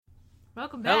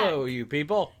Welcome back. Hello, you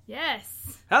people.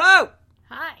 Yes. Hello!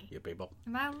 Hi. You people.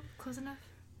 Am I close enough?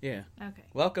 Yeah. Okay.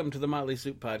 Welcome to the Motley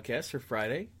Soup Podcast for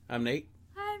Friday. I'm Nate.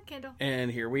 Hi, I'm Kendall. And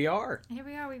here we are. Here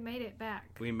we are. We made it back.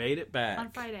 We made it back. On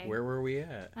Friday. Where were we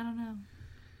at? I don't know.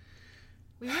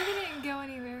 We really didn't go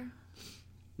anywhere.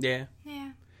 Yeah.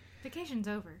 Yeah. Vacation's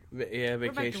over. Yeah,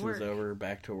 vacation's over.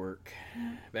 Back to work.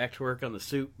 Yeah. Back to work on the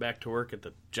soup. Back to work at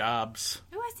the jobs.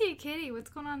 Oh, I see a kitty. What's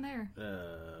going on there?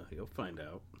 You'll find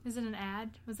out. Is it an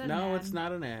ad? Was that no, an ad? No, it's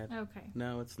not an ad. Okay.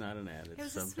 No, it's not an ad. It's it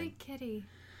was something a sweet kitty.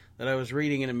 that I was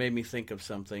reading, and it made me think of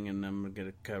something, and I'm going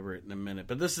to cover it in a minute.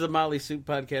 But this is a Motley Soup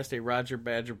Podcast, a Roger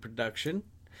Badger production.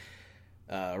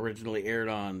 Originally aired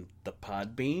on the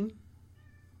Podbean.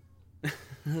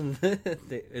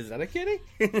 Is that a kitty?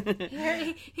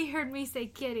 he heard me say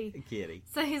kitty. A kitty.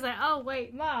 So he's like, oh,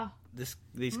 wait, Ma.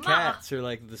 These Ma. cats are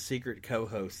like the secret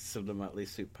co-hosts of the Motley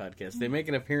Soup Podcast. They make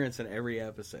an appearance in every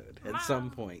episode at Ma. some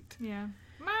point. Yeah.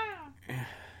 Ma.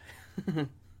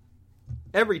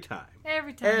 Every time.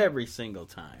 Every time. Every single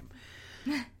time.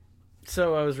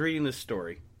 So I was reading this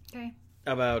story. Okay.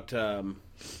 About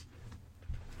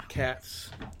cats.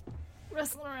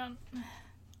 Wrestling around.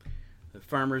 The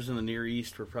farmers in the Near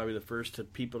East were probably the first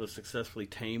people to successfully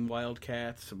tame wild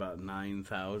cats about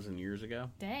 9,000 years ago.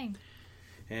 Dang.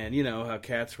 And you know how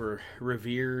cats were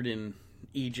revered in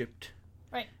Egypt.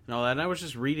 Right. And all that. And I was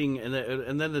just reading,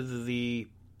 and then the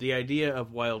idea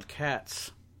of wild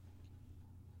cats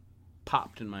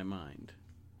popped in my mind.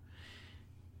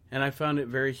 And I found it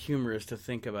very humorous to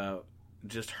think about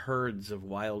just herds of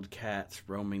wild cats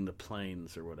roaming the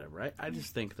plains or whatever. I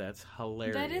just think that's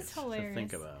hilarious. That is hilarious. To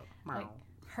think about. Like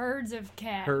herds of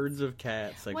cats. Herds of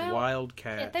cats, like wild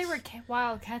cats. If they were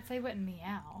wild cats, they wouldn't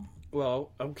meow.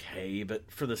 Well, okay, but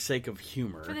for the sake of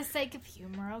humor. For the sake of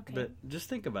humor, okay. But just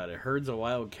think about it. Herds of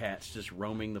wild cats just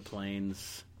roaming the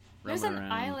plains, There's roaming an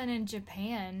around. island in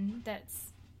Japan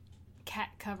that's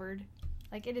cat-covered.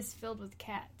 Like, it is filled with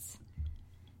cats.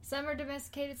 Some are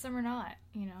domesticated, some are not.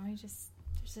 You know, there's just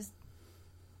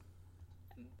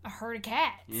a herd of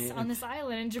cats on this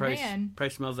island in Japan.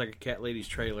 Price smells like a cat lady's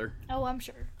trailer. Oh, I'm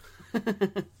sure.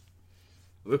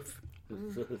 Oof.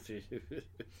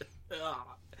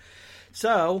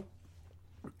 So,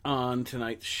 on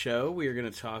tonight's show, we are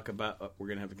going to talk about, we're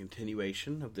going to have a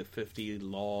continuation of the 50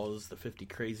 laws, the 50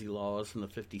 crazy laws from the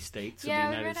 50 states of the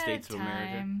United States of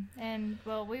America. And,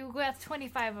 well, we got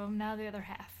 25 of them, now the other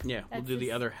half. Yeah, we'll do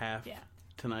the other half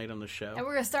tonight on the show. And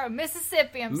we're going to start with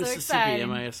Mississippi. I'm so excited.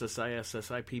 Mississippi,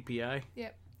 M-I-S-S-I-S-S-I-P-P-I.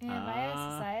 Yep.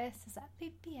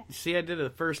 M-I-S-S-I-S-S-I-P-P-I. See, I did it the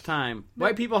first time.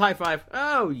 White people high five.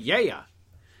 Oh, yeah.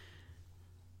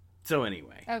 So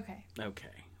anyway. Okay.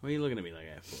 What are you looking at me like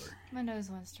that for? My nose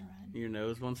wants to run. Your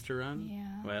nose wants to run?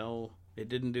 Yeah. Well, it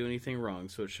didn't do anything wrong,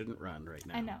 so it shouldn't run right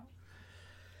now. I know.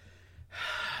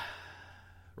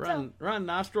 Run,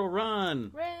 nostril, run!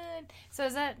 Run! So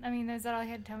is that all you had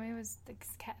to tell me was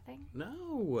this cat thing?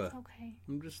 No. Okay.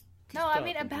 I'm just no, I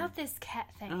mean about this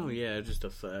cat thing. Oh, yeah,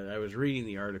 I was reading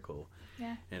the article.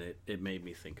 Yeah. And it made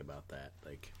me think about that.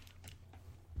 Like,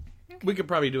 we could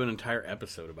probably do an entire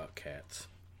episode about cats.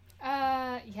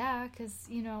 Yeah, because,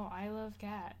 I love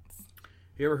cats.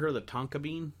 You ever heard of the tonka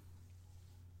bean?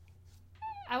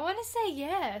 I want to say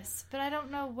yes, but I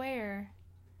don't know where.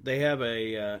 They have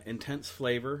a intense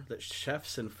flavor that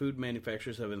chefs and food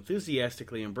manufacturers have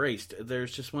enthusiastically embraced.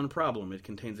 There's just one problem. It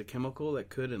contains a chemical that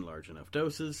could, in large enough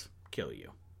doses, kill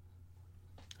you.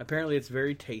 Apparently it's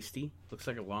very tasty. Looks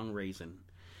like a long raisin.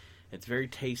 It's very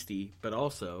tasty, but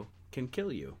also can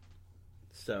kill you.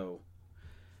 So...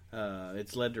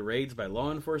 it's led to raids by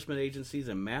law enforcement agencies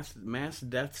and mass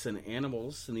deaths in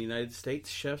animals. In the United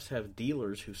States, chefs have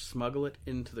dealers who smuggle it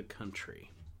into the country.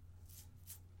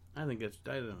 I think that's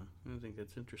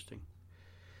interesting.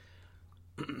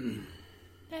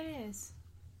 That is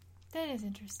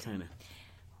interesting.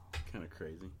 Kind of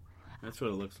crazy. That's what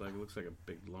it looks like. It looks like a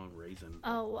big long raisin.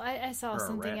 Oh, I saw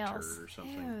something else. Or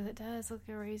something. Ew, that does look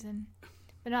like a raisin.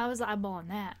 But no, I was eyeballing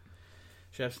that.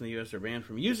 Chefs in the U.S. are banned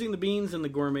from using the beans in the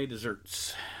gourmet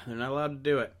desserts. They're not allowed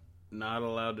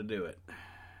to do it.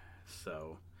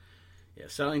 So, yeah,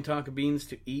 selling tonka beans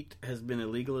to eat has been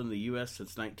illegal in the U.S.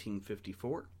 since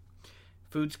 1954.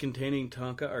 Foods containing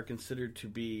tonka are considered to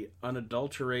be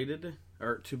adulterated,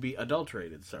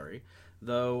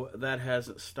 though that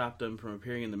hasn't stopped them from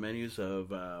appearing in the menus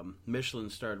of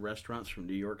Michelin-starred restaurants from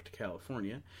New York to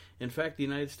California. In fact, the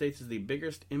United States is the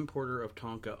biggest importer of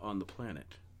tonka on the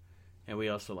planet. And we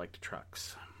also like the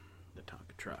Tonka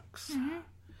trucks. Mm-hmm.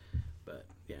 But,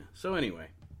 yeah. So, anyway.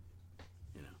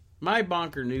 My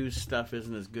bonker news stuff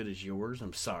isn't as good as yours.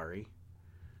 I'm sorry.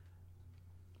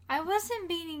 I wasn't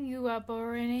beating you up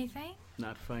or anything.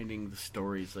 Not finding the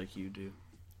stories like you do.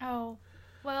 Oh,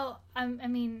 well, I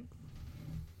mean,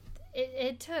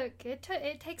 it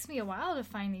takes me a while to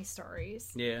find these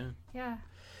stories. Yeah. Yeah.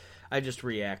 I just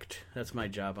react. That's my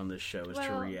job on this show, is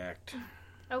to react.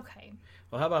 Okay.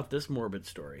 Well, how about this morbid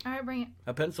story? All right, bring it.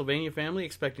 A Pennsylvania family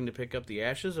expecting to pick up the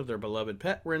ashes of their beloved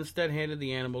pet were instead handed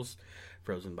the animal's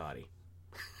frozen body.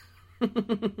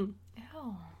 Ew.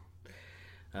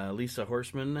 Lisa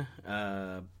Horseman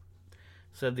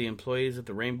said the employees at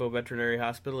the Rainbow Veterinary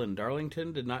Hospital in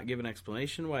Darlington did not give an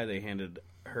explanation why they handed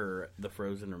her the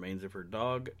frozen remains of her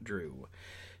dog, Drew.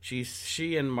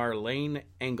 She and Marlene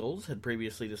Engels had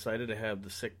previously decided to have the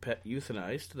sick pet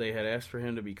euthanized. They had asked for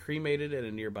him to be cremated at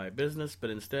a nearby business, but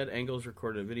instead Engels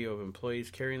recorded a video of employees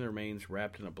carrying the remains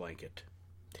wrapped in a blanket.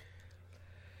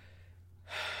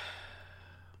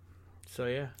 So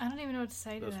yeah. I don't even know what to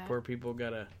say to that. Those poor people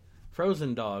got a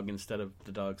frozen dog instead of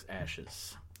the dog's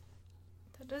ashes.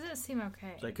 That doesn't seem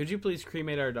okay. It's like, could you please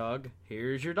cremate our dog?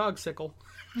 Here's your dog sickle.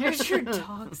 Here's your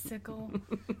dog sickle.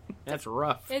 That's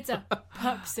rough. It's a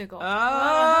popsicle.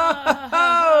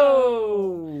 Oh!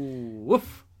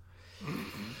 Woof.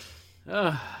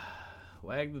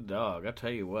 Wag the dog. I'll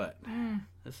tell you what.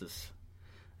 This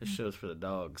show's for the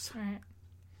dogs. All right.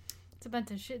 It's a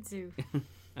bunch of Shih Tzu.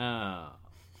 Oh,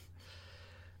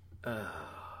 man.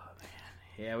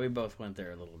 Yeah, we both went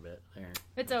there a little bit. There.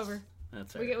 It's over.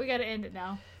 That's all We got to end it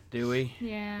now. Do we?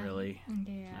 Yeah. Really?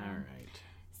 Yeah. All right.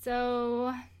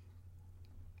 So,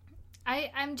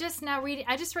 I'm just now reading.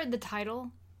 I just read the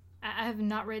title. I have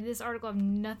not read this article. I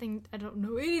don't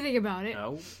know anything about it.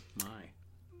 Oh, my.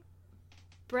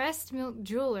 Breast milk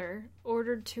jeweler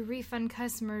ordered to refund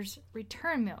customers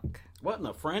return milk. What in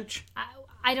the French?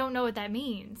 I don't know what that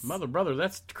means. Mother, brother,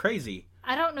 that's crazy.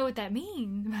 I don't know what that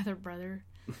means, mother, brother.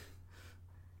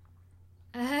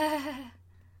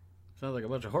 Sounds like a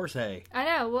bunch of horse hay. I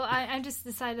know. Well, I just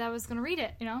decided I was going to read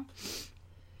it, you know.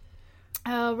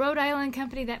 A Rhode Island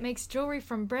company that makes jewelry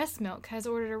from breast milk has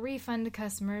ordered a refund to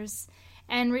customers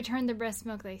and returned the breast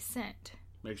milk they sent.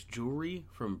 Makes jewelry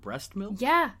from breast milk?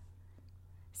 Yeah.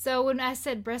 So when I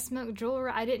said breast milk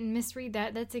jewelry, I didn't misread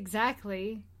that. That's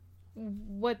exactly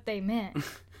what they meant.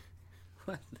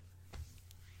 What?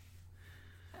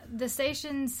 The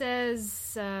station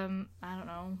says, I don't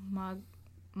know,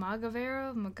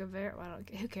 Magavero,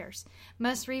 who cares?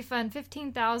 Must refund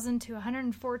 15,000 to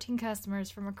 114 customers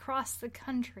from across the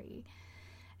country,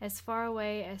 as far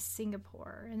away as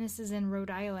Singapore, and this is in Rhode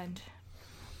Island.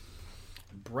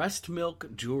 Breast milk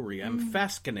jewelry. I'm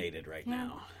fascinated right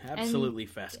now. Absolutely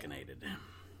fascinated.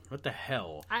 What the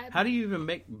hell? How do you even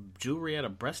make jewelry out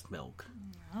of breast milk?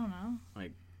 I don't know.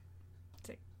 Like,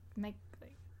 to make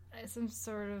some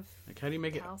sort of. Like, how do you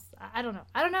make it? I don't know.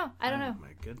 I don't know. Oh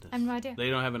my goodness! I have no idea. They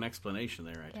don't have an explanation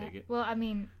there. I take it. Well, I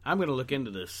mean, I'm going to look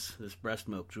into this breast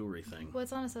milk jewelry thing. Well,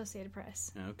 it's on Associated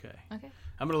Press. Okay. Okay.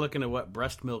 I'm going to look into what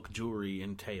breast milk jewelry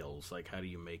entails. Like, how do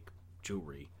you make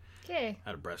jewelry? Okay.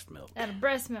 Out of breast milk. Out of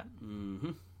breast milk.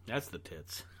 Mm-hmm. That's the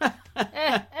tits.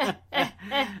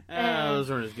 Those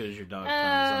weren't as good as your dog puns.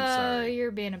 I'm sorry. Oh, you're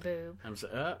being a boob. I'm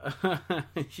sorry.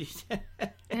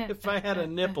 If I had a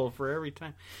nipple for every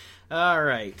time. All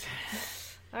right.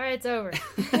 All right, it's over.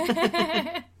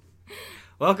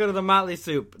 Welcome to the Motley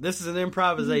Soup. This is an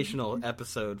improvisational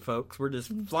episode, folks. We're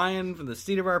just flying from the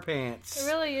seat of our pants. It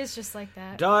really is just like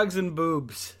that. Dogs and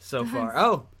boobs so far.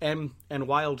 Oh, and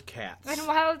wild cats. And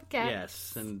wild cats.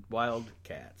 Yes, and wild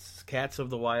cats. Cats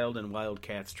of the wild and wild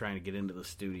cats trying to get into the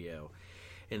studio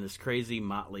in this crazy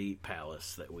motley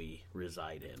palace that we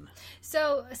reside in.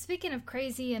 So, speaking of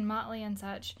crazy and motley and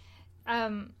such,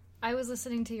 I was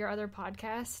listening to your other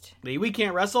podcast. The We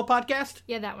Can't Wrestle podcast?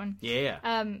 Yeah, that one.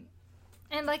 Yeah.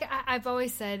 And like I've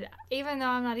always said, even though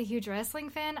I'm not a huge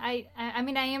wrestling fan, I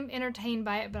mean I am entertained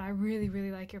by it, but I really,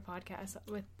 really like your podcast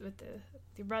with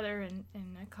your brother and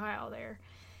Kyle there.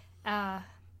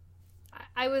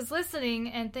 I was listening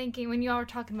and thinking when you all were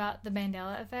talking about the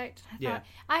Mandela effect, I thought,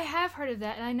 I have heard of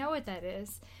that and I know what that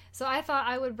is. So I thought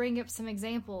I would bring up some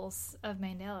examples of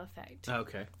Mandela effect.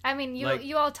 Okay. I mean,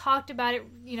 you all talked about it,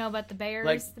 you know, about the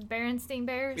bears, the Berenstain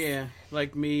Bears. Yeah,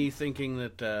 like me thinking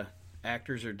that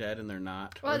actors are dead and they're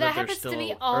not. Well, or that happens to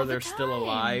me all the time. Or they're still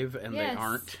alive and they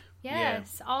aren't.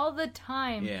 Yes, all the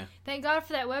time. Yeah. Thank God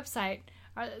for that website.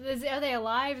 Are they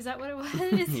alive? Is that what it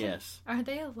was? Yes. Are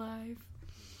they alive?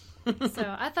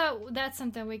 So I thought that's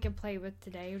something we could play with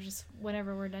today, or just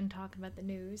whenever we're done talking about the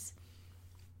news.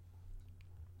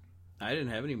 I didn't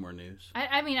have any more news.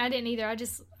 I mean, I didn't either.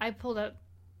 I pulled up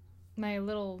my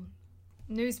little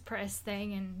news press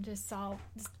thing and just saw,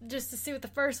 just to see what the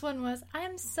first one was. I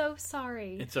am so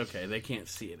sorry. It's okay. They can't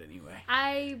see it anyway.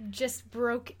 I just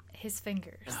broke his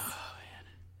fingers. Oh,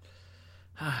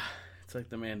 man. It's like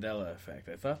the Mandela effect.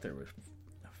 I thought there was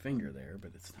a finger there,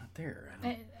 but it's not there.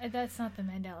 That's not the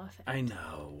Mandela effect. I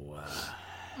know.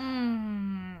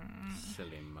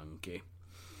 Silly monkey.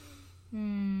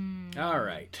 All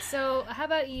right. So, how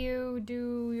about you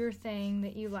do your thing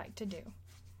that you like to do?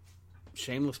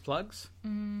 Shameless plugs?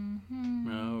 Mm-hmm.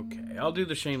 Okay. I'll do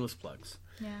the shameless plugs.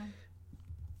 Yeah.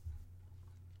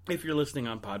 If you're listening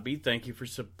on Podbean, thank you for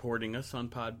supporting us on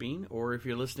Podbean. Or if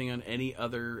you're listening on any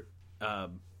other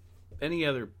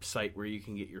site where you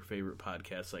can get your favorite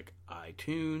podcasts, like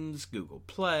iTunes, Google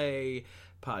Play,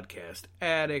 Podcast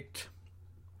Addict,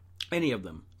 any of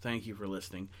them, thank you for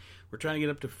listening. We're trying to get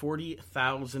up to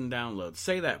 40,000 downloads.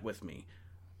 Say that with me.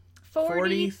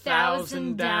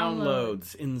 40,000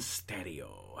 downloads in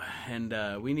stereo.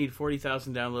 And we need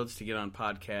 40,000 downloads to get on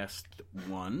Podcast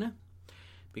One,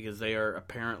 because they are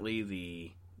apparently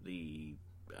the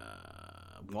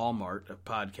Walmart of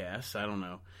podcasts. I don't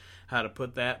know how to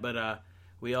put that, but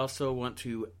we also want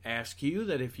to ask you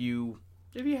that if you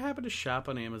happen to shop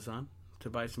on Amazon to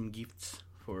buy some gifts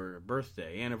for a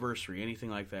birthday, anniversary, anything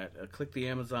like that, click the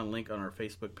Amazon link on our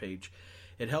Facebook page.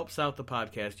 It helps out the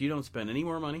podcast. You don't spend any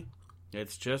more money.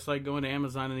 It's just like going to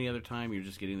Amazon any other time. You're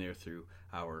just getting there through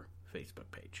our Facebook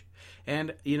page.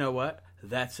 And you know what?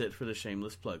 That's it for the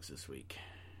shameless plugs this week.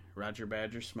 Roger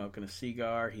Badger smoking a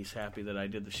cigar. He's happy that I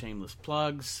did the shameless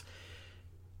plugs.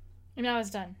 And now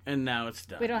it's done. And now it's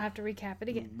done. We don't have to recap it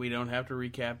again. We don't have to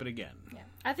recap it again. Yeah.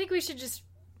 I think we should just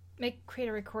create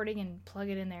a recording and plug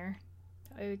it in there.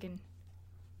 That way we can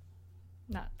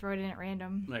not throw it in at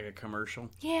random. Like a commercial?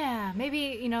 Yeah.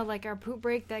 Maybe, like our poop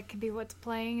break, that could be what's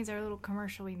playing is our little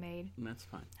commercial we made. That's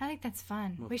fine. I think that's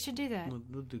fun. We should do that.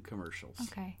 We'll do commercials.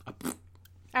 Okay.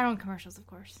 Our own commercials, of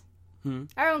course.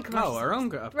 Our own commercials. Oh, our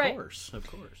own, of right. course, of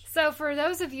course. So for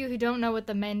those of you who don't know what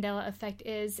the Mandela effect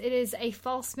is, it is a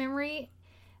false memory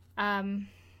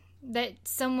that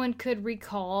someone could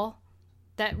recall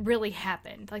that really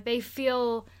happened. Like they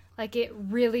feel like it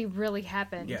really, really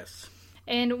happened. Yes.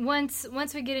 And once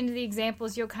we get into the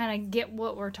examples, you'll kind of get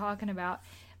what we're talking about.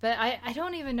 But I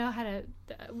don't even know how to.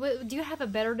 Do you have a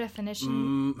better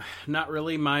definition? Not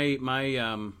really.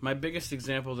 My biggest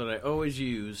example that I always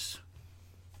use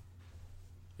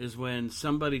is when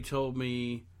somebody told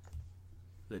me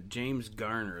that James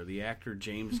Garner, the actor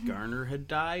James Garner, had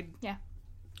died. Yeah.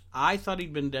 I thought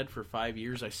he'd been dead for 5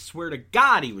 years. I swear to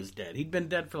God he was dead. He'd been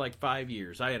dead for like 5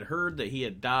 years. I had heard that he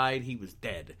had died. He was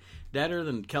dead. Deader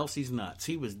than Kelsey's nuts.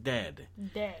 He was dead.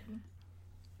 Dead.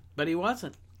 But he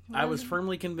wasn't. I was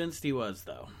firmly convinced he was,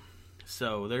 though.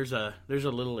 So there's a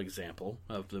little example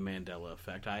of the Mandela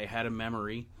effect. I had a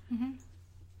memory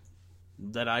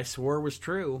that I swore was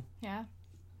true. Yeah.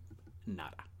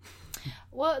 Nada.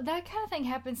 Well, that kind of thing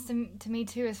happens to me,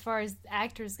 too, as far as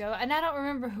actors go. And I don't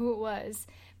remember who it was.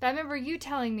 But I remember you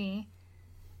telling me,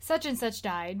 such and such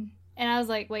died. And I was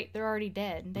like, wait, they're already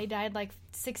dead. They died like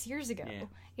 6 years ago. Yeah.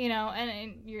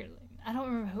 And you're, I don't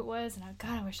remember who it was. And I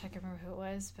wish I could remember who it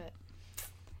was. But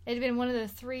it had been one of the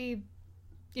three,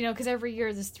 because every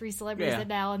year there's 3 celebrities that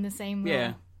die in the same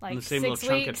little, like, in the same 6 little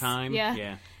chunk weeks. of time.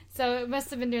 Yeah. So it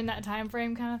must have been during that time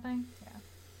frame kind of thing. Yeah.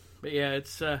 But yeah,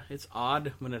 it's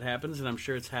odd when it happens, and I'm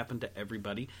sure it's happened to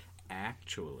everybody.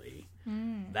 Actually,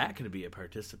 that could be a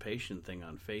participation thing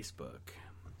on Facebook.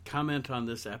 Comment on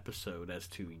this episode as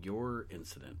to your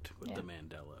incident with the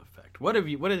Mandela effect. What have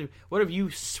you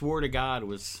swore to God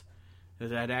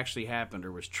that actually happened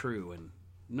or was true? And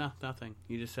no, nothing.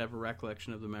 You just have a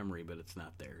recollection of the memory, but it's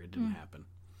not there. It didn't happen.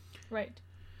 Right.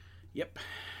 Yep.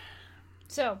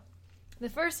 So, the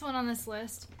first one on this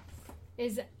list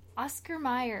is Oscar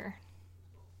Mayer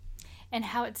and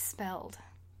how it's spelled.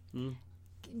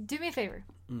 Do me a favor.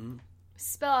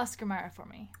 Spell Oscar Mayer for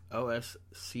me. Oscar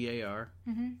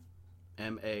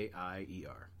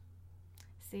Maier.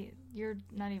 See, you're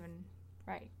not even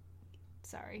right.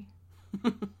 Sorry.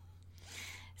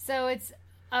 So it's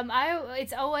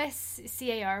it's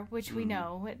Oscar, which we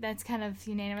know that's kind of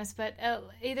unanimous, but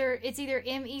it's either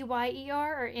Meyer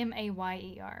or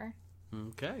Mayer.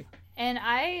 Okay. And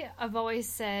I've always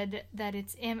said that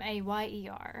it's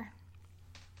Mayer.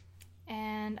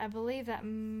 And I believe that,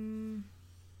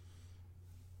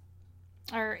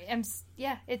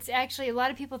 it's actually, a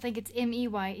lot of people think it's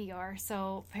Meyer,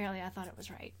 so apparently I thought it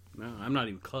was right. No, I'm not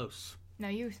even close. No,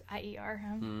 you, I-E-R,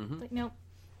 huh? Like, nope.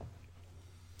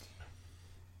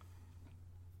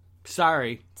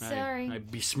 Sorry. Sorry. I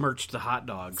besmirched the hot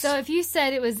dogs. So if you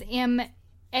said it was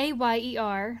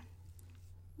Mayer,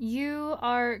 You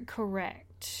are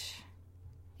correct.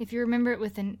 If you remember it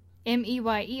with an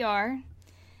M-E-Y-E-R,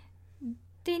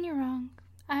 then you're wrong.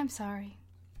 I'm sorry.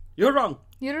 You're wrong.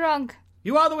 You're wrong.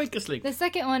 You are the weakest link. The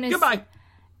second one is... Goodbye.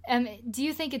 Do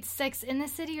you think it's Sex in the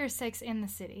City or Sex in the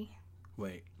City?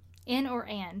 Wait. In or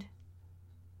and?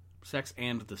 Sex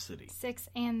and the City. Sex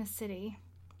and the City.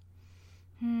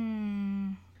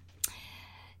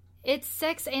 It's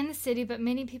Sex and the City, but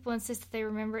many people insist that they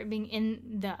remember it being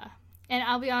in the. And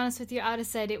I'll be honest with you, I would have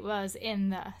said it was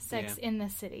in the. Sex in the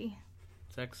City.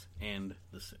 Sex and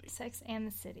the City. Sex and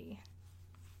the City.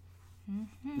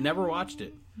 Never watched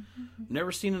it.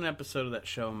 Never seen an episode of that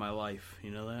show in my life.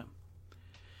 You know that?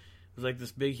 It was like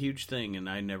this big, huge thing, and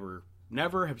I never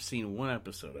have seen one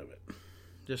episode of it.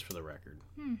 Just for the record.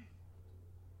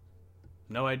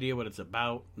 No idea what it's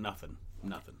about. Nothing.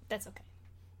 That's okay.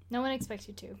 No one expects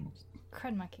you to.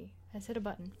 Crud monkey. I just hit a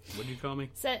button. What do you call me?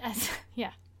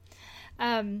 Yeah.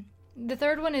 The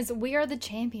third one is We Are the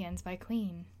Champions by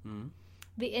Queen. Mm-hmm.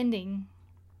 The ending.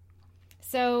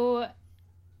 So...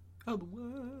 Oh, the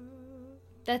world.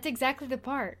 That's exactly the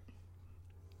part.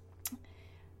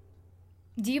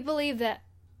 Do you believe that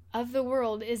Of the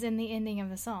World is in the ending of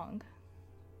the song?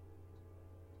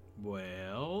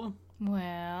 Well...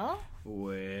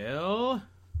 Oh,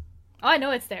 I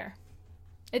know it's there.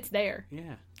 It's there.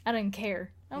 Yeah. I don't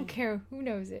care. I don't care who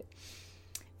knows it.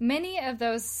 Many of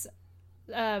those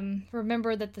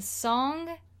remember that the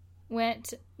song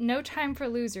went No Time for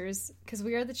Losers because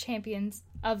we are the champions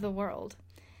of the world.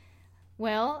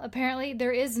 Well, apparently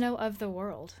there is no Of the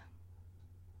World.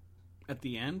 At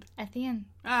the end? At the end.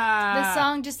 Ah! The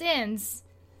song just ends.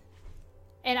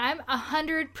 And I'm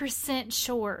 100%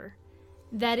 sure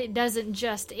that it doesn't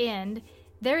just end.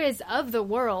 There is Of the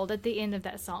World at the end of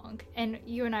that song. And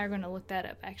you and I are going to look that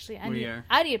up, actually. I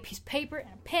need a piece of paper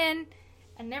and a pen.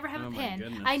 I never have a pen.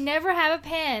 Goodness. I never have a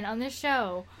pen on this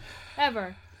show.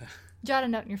 Ever. Jot a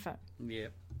note in your phone.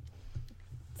 Yep.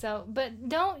 So, but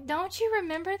don't you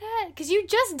remember that? Because you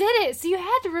just did it, so you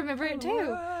had to remember it too.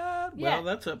 What? Well,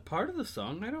 that's a part of the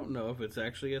song. I don't know if it's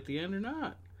actually at the end or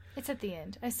not. It's at the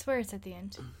end. I swear it's at the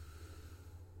end.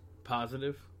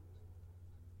 Positive?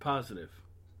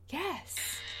 Yes.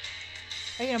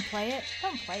 Are you going to play it?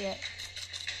 Don't play it.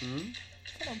 Hmm?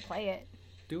 Don't play it.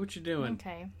 Do what you're doing.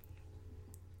 Okay.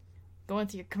 Going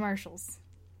through your commercials.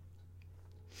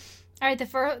 All right,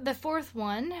 the fourth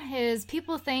one is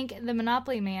people think the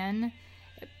Monopoly Man,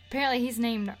 apparently he's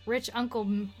named Rich Uncle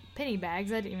Pennybags.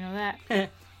 I didn't even know that.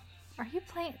 Are you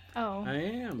playing? Oh. I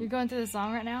am. You're going through the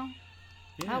song right now?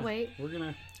 Yeah, I'll wait.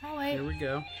 I'll wait. Here we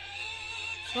go.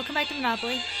 Welcome back to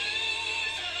Monopoly.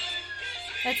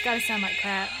 That's gotta sound like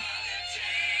crap.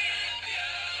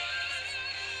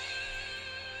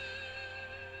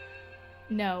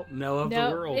 No. No Of the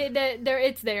World.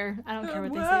 It's there. I don't care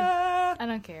what they say. I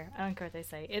don't care what they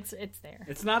say. It's there.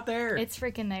 It's not there. It's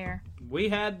freaking there. We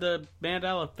had the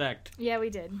Mandela effect. Yeah, we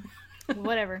did.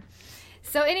 Whatever.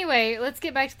 So anyway, let's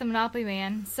get back to the Monopoly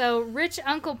Man. So Rich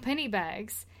Uncle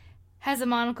Pennybags has a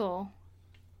monocle.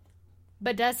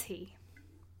 But does he?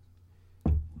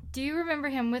 Do you remember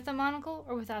him with a monocle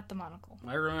or without the monocle?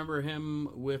 I remember him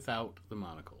without the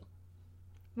monocle.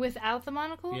 Without the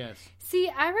monocle? Yes. See,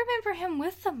 I remember him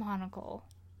with the monocle.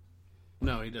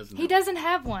 No, he doesn't. He doesn't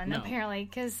have one, No. Apparently,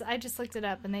 because I just looked it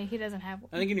up, and he doesn't have one.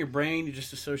 I think in your brain, you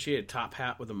just associate a top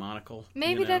hat with a monocle.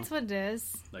 Maybe that's what it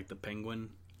is. Like the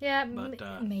penguin. Yeah,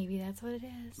 but, maybe that's what it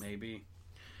is. Maybe.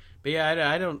 But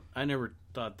yeah, I never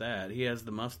thought that. He has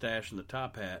the mustache and the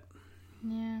top hat.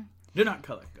 Yeah. Do not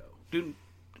collect go. Do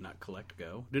not collect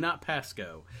go. Do not pass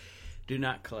go. Do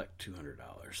not collect $200.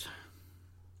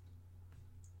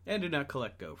 And do not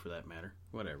collect go, for that matter.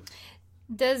 Whatever.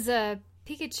 Does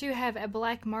Pikachu have a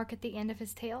black mark at the end of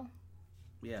his tail?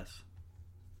 Yes.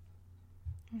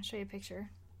 I'm going to show you a picture.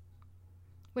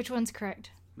 Which one's correct?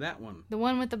 That one. The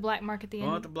one with the black mark at the The end?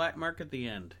 one with the black mark at the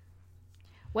end.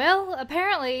 Well,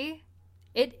 apparently,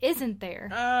 it isn't there.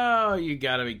 Oh, you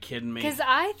gotta be kidding me. Because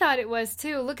I thought it was,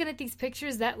 too. Looking at these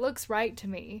pictures, that looks right to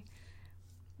me.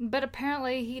 But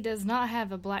apparently, he does not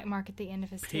have a black mark at the end of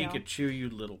his tail. Pikachu, you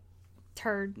little...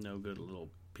 turd. No good little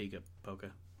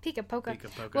Pika-Poka. Pika-Poka.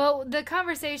 Pika-Poka. Well, the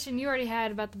conversation you already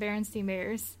had about the Berenstein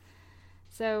Bears.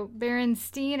 So,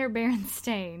 Berenstein or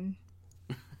Berenstain?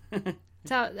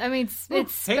 So, I mean,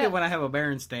 it's hate it when I have a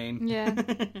Berenstain. Yeah.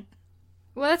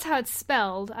 Well, that's how it's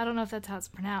spelled. I don't know if that's how it's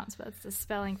pronounced, but it's the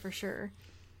spelling for sure.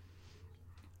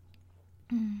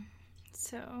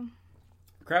 So.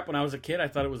 Crap, when I was a kid, I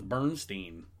thought it was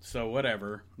Bernstein. So,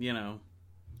 whatever. You know.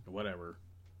 Whatever.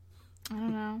 I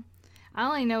don't know. I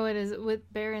only know it is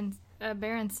with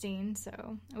Berenstein,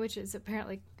 so, which is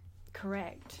apparently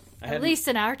correct. I At hadn't- least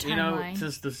in our You know, timeline.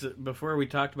 since before we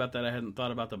talked about that, I hadn't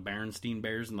thought about the Berenstain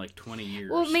Bears in like 20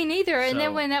 years. Well, me neither. And then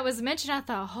So- when that was mentioned, I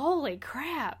thought, holy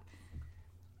crap.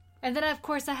 And then, of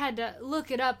course, I had to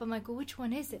look it up. I'm like, well, which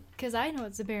one is it? Because I know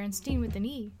it's the Berenstain with an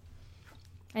E.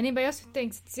 Anybody else who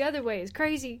thinks it's the other way is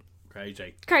crazy.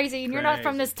 Crazy. Crazy, and you're not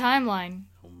from Crazy. this timeline.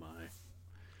 Oh my.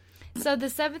 So the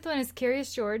seventh one is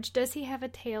Curious George. Does he have a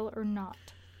tail or not?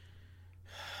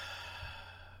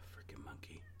 Freaking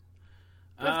monkey.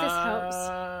 What if this helps?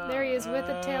 There he is with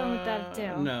a tail and without a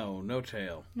tail. No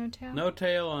tail. No tail? No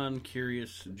tail on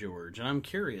Curious George. And I'm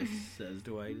curious as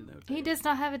to why he didn't have a tail. He does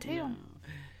not have a tail. No.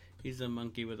 He's a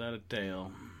monkey without a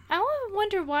tail. I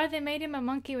wonder why they made him a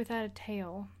monkey without a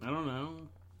tail. I don't know.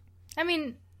 I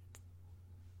mean,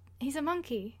 he's a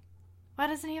monkey. Why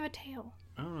doesn't he have a tail?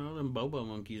 I don't know. Them Bobo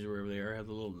monkeys, or wherever they are, have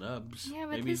the little nubs. Yeah,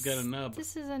 but maybe he's got a nub.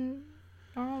 This is a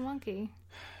normal monkey.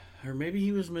 Or maybe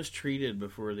he was mistreated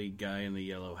before the guy in the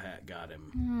yellow hat got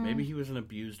him. Maybe he was an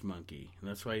abused monkey, and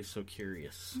that's why he's so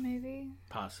curious. Maybe.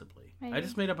 Possibly. Maybe. I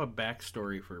just made up a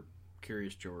backstory for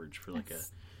Curious George for like That's-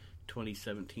 a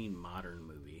 2017 modern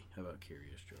movie about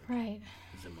Curious George. Right.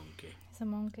 The monkey. He's a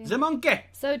monkey. The monkey!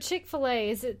 So Chick-fil-A,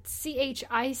 is it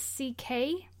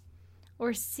CHICK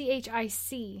or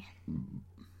CHIC?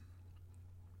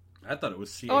 I thought it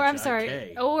was CHIK. Or I'm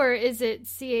sorry, or is it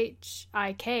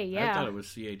CHIK? Yeah. I thought it was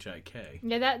CHIK.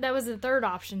 Yeah, that was the third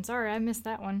option. Sorry, I missed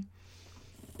that one.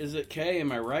 Is it K?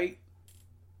 Am I right?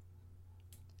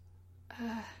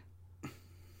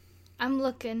 I'm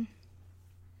looking.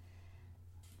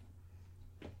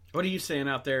 What are you saying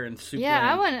out there in Super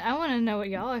Yeah, Land? I want to know what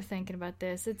y'all are thinking about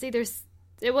this. It's either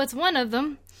what's one of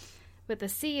them with a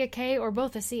C, a K, or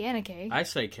both a C and a K. I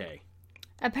say K.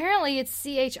 Apparently, it's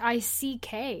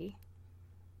CHICK.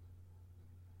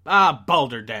 Ah,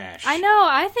 Balderdash. I know.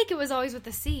 I think it was always with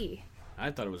a C.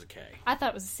 I thought it was a K. I thought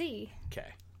it was a C. K.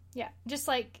 Yeah, just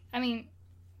like, I mean,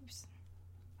 oops.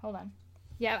 Hold on.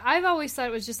 Yeah, I've always thought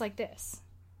it was just like this.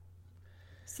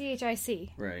 CHIC.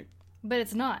 Right. But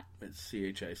it's not. It's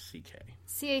CHICK.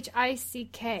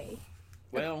 CHICK.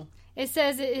 Well, It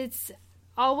says it's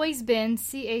always been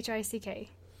CHICK.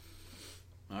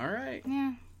 all right.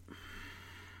 Yeah.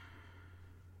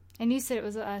 And you said it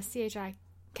was CHIK.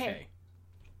 K.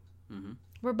 Mm-hmm.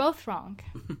 We're both wrong.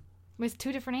 With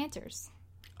two different answers.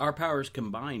 Our powers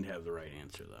combined have the right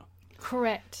answer, though.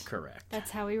 Correct. Correct. That's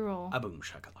how we roll. A boom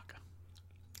shakalaka.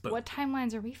 Boom. What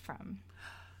timelines are we from?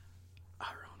 Our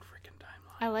own freaking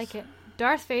timeline. I like it.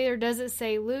 Darth Vader doesn't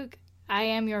say, Luke, I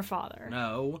am your father.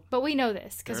 No. But we know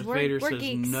this because Darth we're Vader we're says,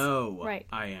 geeks. no, Right.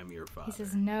 I am your father. He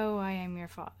says, no, I am your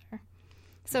father.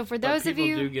 So for But those of people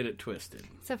you... do get it twisted.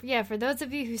 So yeah, for those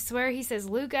of you who swear he says,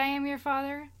 Luke, I am your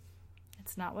father,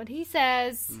 it's not what he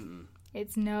says. Mm-mm.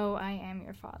 It's no, I am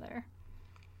your father.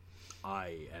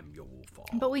 I am your father.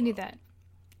 But we knew that.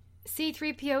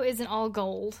 C-3PO isn't all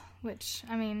gold, which,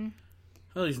 I mean...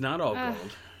 Well, he's not all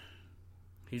gold.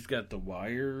 He's got the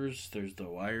wires. There's the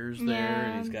wires there. Yeah.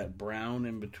 And he's got brown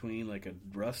in between, like a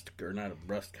rust, or not a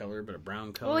rust color, but a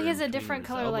brown color. Well, he has in a between different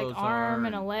where his color, like elbows arm are,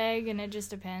 and a leg, and it just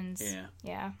depends. Yeah.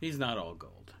 Yeah. He's not all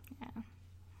gold. Yeah.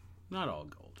 Not all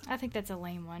gold. I think that's a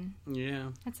lame one. Yeah.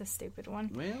 That's a stupid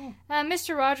one. Well,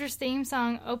 Mr. Rogers' theme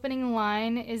song opening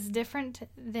line is different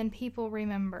than people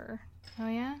remember. Oh,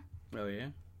 yeah? oh yeah.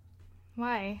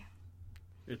 Why?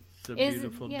 It's a Is-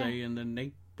 beautiful yeah. day in the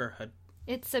neighborhood.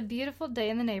 It's a beautiful day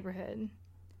in the neighborhood.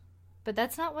 But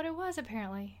that's not what it was,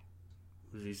 apparently.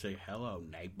 Does he say, hello,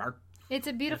 neighbor? It's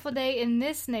a beautiful day in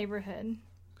this neighborhood.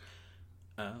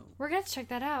 Oh. We're going to have to check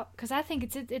that out, because I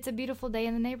think it's a beautiful day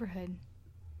in the neighborhood.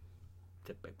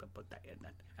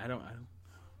 I don't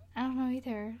I don't know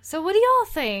either. So what do y'all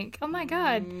think? Oh, my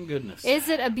God. Goodness. Is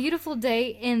it a beautiful day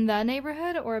in the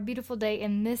neighborhood or a beautiful day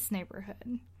in this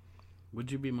neighborhood?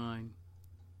 Would you be mine?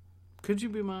 Could you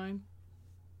be mine?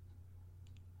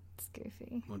 It's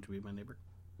goofy. Won't you be my neighbor?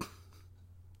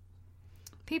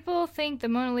 People think the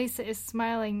Mona Lisa is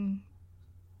smiling.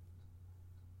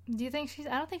 Do you think she's...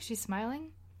 I don't think she's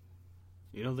smiling.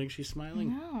 You don't think she's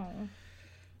smiling? No.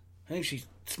 I think she's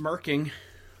smirking.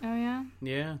 Oh, yeah?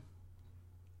 Yeah.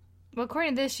 Well,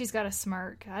 according to this, she's got a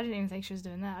smirk. I didn't even think she was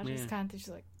doing that. I just Yeah. kind of think she's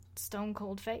like stone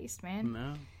cold faced,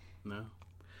 man. No.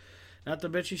 Not the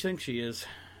bitch you think she is.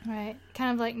 Right.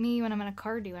 Kind of like me when I'm in a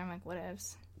car dealer. I'm like,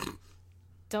 whatevs.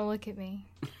 Don't look at me.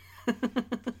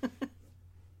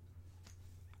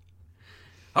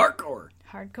 Hardcore.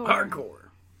 Hardcore.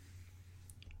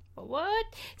 What?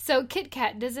 So, Kit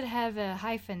Kat, does it have a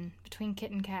hyphen between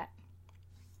kit and cat?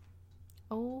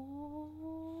 Oh.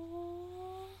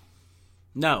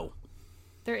 No.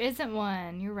 There isn't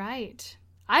one. You're right.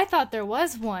 I thought there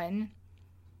was one.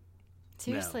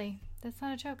 Seriously, that's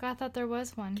not a joke. I thought there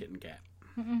was one. Kitten cat.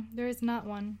 There is not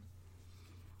one.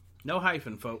 No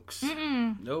hyphen, folks.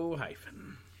 No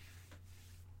hyphen.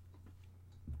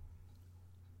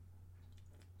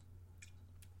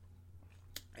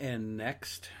 And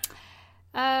next?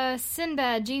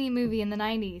 Sinbad, genie movie in the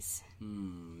 90s.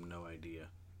 No idea.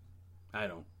 I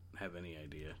don't have any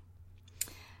idea.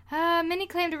 Many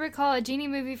claim to recall a genie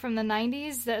movie from the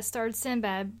 90s that starred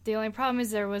Sinbad. The only problem is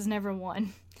there was never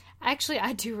one. Actually,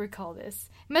 I do recall this.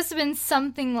 It must have been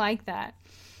something like that.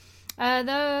 So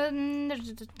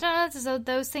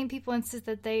those same people insist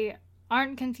that they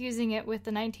aren't confusing it with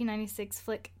the 1996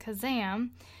 flick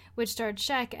Kazam, which starred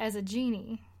Shaq as a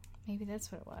genie. Maybe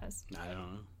that's what it was. I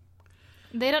don't know.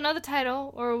 They don't know the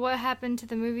title or what happened to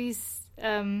the movie's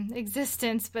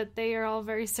existence, but they are all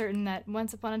very certain that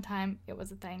once upon a time it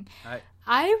was a thing.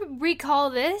 I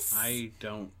recall this. I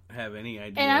don't have any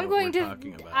idea and I'm what going we're to,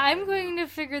 talking about. I'm going to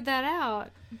figure that out.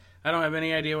 I don't have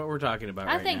any idea what we're talking about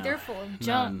right now. I think they're full of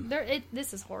junk.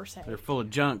 This is horse hay. They're full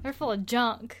of junk. They're full of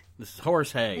junk. This is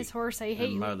horse hay. It's horse hay.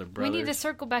 Hey, Mother we need to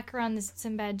circle back around this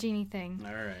Sinbad genie thing.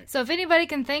 All right. So if anybody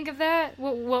can think of that,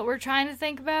 what we're trying to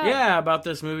think about. Yeah, about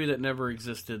this movie that never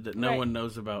existed, that no one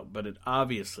knows about, but it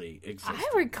obviously existed. I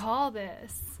recall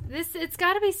this. It's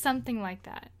got to be something like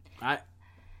that. I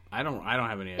don't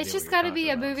have any idea. It's just got to be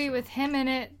a movie with him in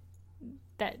it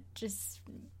that just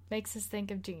makes us think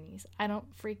of genies. I don't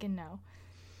freaking know.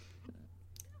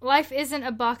 Life isn't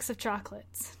a box of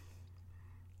chocolates.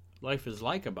 Life is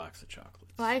like a box of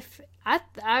chocolates.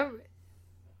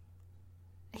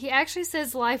 He actually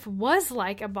says life was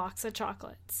like a box of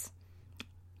chocolates.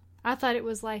 I thought it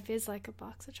was life is like a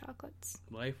box of chocolates.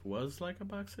 Life was like a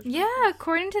box of chocolates? Yeah,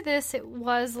 according to this, it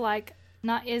was like,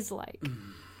 not is like.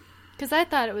 Because I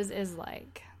thought it was is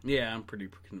like. Yeah, I'm pretty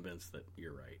convinced that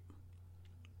you're right.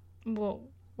 Well,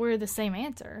 we're the same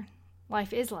answer.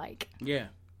 Life is like. Yeah,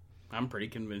 I'm pretty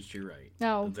convinced you're right.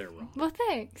 No. They're wrong. Well,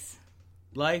 thanks.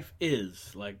 Life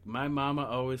is, like my mama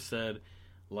always said,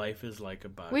 life is like a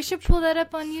box. We should pull that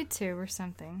up on YouTube or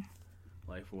something.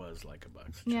 Life was like a box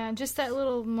of chocolates. Yeah, just that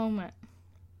little moment.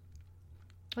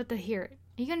 What to hear it.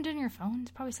 Are you going to do it on your phone?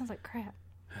 It probably sounds like crap.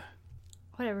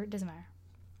 Whatever, it doesn't matter.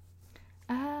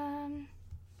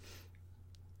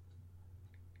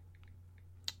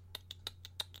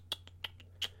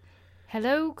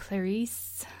 Hello,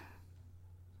 Clarice.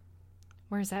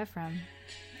 Where's that from?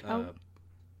 Hello,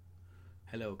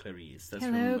 Clarice. That's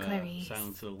Hello, from Clarice.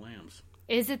 Silence of the Lambs.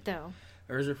 Is it, though?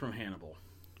 Or is it from Hannibal?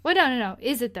 Well, no.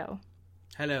 Is it, though?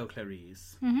 Hello,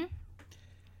 Clarice. Mm-hmm.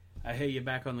 I hear you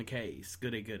back on the case.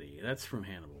 Goody, goody. That's from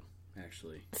Hannibal,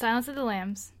 actually. Silence of the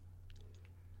Lambs.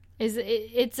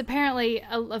 It's apparently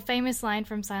a famous line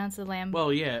from Silence of the Lambs.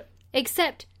 Well, yeah.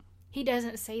 Except, he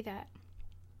doesn't say that.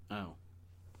 Oh.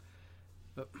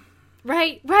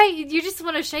 Right. You just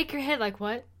want to shake your head like,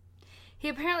 what? He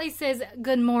apparently says,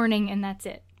 good morning, and that's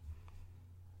it.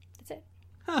 That's it.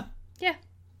 Huh. Yeah.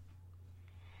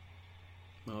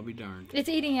 I'll be darned. It's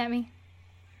eating at me.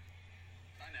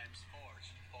 My name's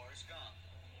Forrest Gump.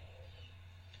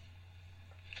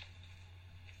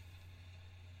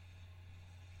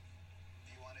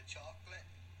 Do you want a chocolate?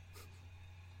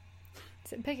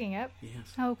 Is it picking up? Yes.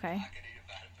 Oh, okay. I could eat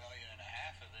about 1.5 billion of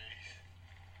these.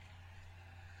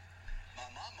 My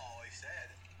mom always said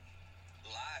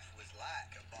life was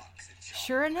like a box of chocolates.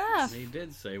 Sure enough. He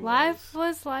did say Life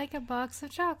was like a box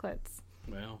of chocolates.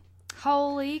 Well.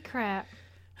 Holy crap.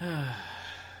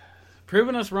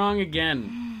 Proving us wrong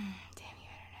again. Damn you,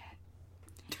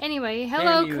 Internet. Anyway,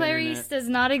 hello, Damn you, Clarice Internet. does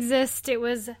not exist. It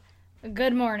was a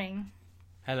good morning.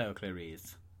 Hello,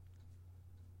 Clarice.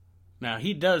 Now,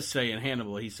 he does say in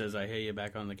Hannibal, he says, I hear you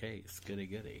back on the case. Goody,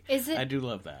 goody. Is it? I do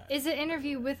love that. Is it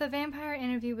interview with a vampire or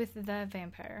interview with the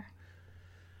vampire?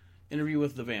 Interview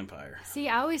with the vampire. See,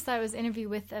 I always thought it was interview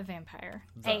with a vampire.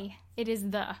 It is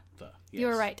the. Yes, You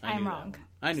were right. I I'm knew that wrong. one.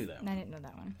 I knew that I one. didn't know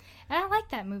that one. And I like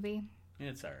that movie.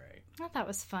 It's all right. I thought it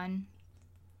was fun.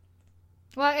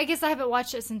 Well, I guess I haven't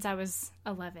watched it since I was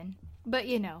 11. But,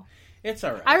 you know. It's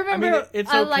all right. I remember mean, it's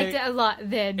okay. I liked it a lot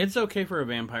then. It's okay for a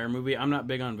vampire movie. I'm not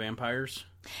big on vampires.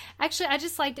 Actually, I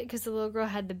just liked it because the little girl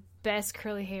had the best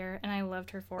curly hair, and I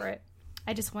loved her for it.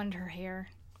 I just wanted her hair.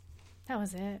 That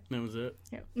was it. That was it.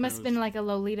 It must have been like a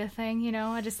Lolita thing, you know?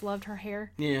 I just loved her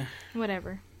hair. Yeah.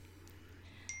 Whatever.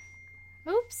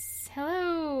 Oops.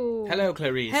 Hello. Hello,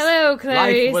 Clarice. Hello,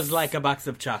 Clarice. Life was like a box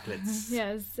of chocolates.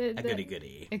 Yes. A goody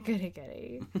goody. A goody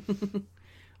goody.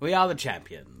 We are the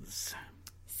champions.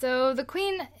 So the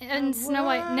Queen and Snow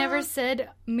White never said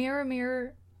mirror,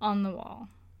 mirror on the wall.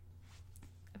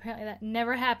 Apparently that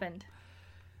never happened.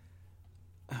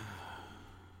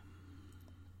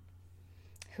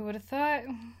 Who would have thought?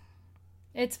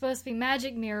 It's supposed to be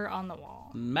magic mirror on the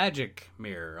wall. Magic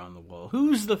mirror on the wall.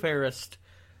 Who's the fairest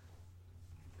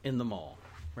in the mall?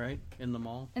 Right? In the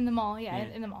mall? In the mall, yeah.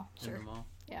 In the mall, sure. In the mall?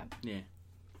 Yeah. Yeah.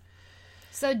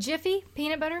 So Jiffy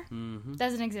peanut butter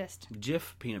doesn't exist.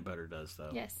 Jif peanut butter does,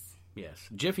 though. Yes. Yes.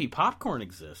 Jiffy popcorn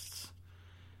exists.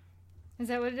 Is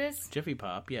that what it is? Jiffy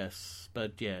Pop, yes.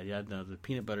 But yeah, no, the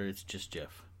peanut butter, it's just Jif.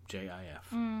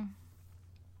 J-I-F.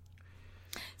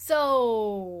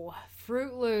 So,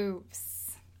 Fruit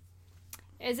Loops.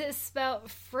 Is it spelled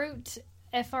fruit,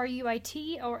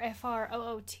 F-R-U-I-T, or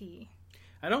F-R-O-O-T?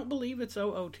 I don't believe it's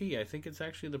O-O-T. I think it's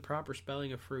actually the proper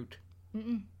spelling of fruit.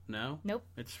 Mm-mm. No? Nope.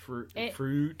 It's fruit.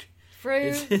 Fruit.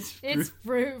 Fruit. It's fruit. It's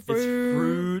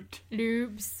fruit.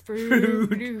 Loops.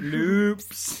 Fruit.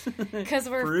 Loops. Loops. Because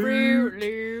we're Fruit. Fruit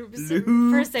Loops.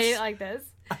 Loops. First say it like this.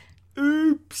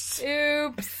 Oops.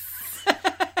 Oops.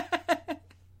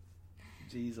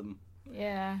 Jeezum.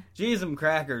 Yeah. Jeezum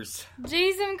crackers.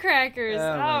 Jeezum crackers.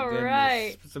 Oh, my All goodness.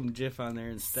 right. Put some Jif on there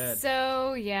instead.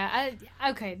 So, yeah.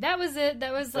 Okay, that was it.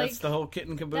 That was That's the whole kit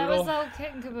and caboodle? That was the whole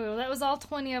kit and caboodle. That was all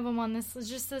 20 of them on this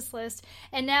list.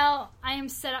 And now I am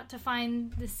set out to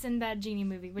find the Sinbad Genie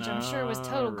movie, which I'm sure was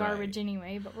total All right. garbage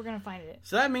anyway, but we're going to find it.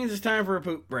 So that means it's time for a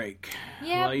poop break.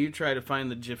 Yep. While you try to find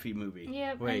the Jiffy movie.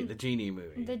 Yep, Wait, and the Genie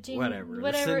movie. the Genie- Whatever.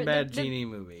 whatever, The Sinbad the- Genie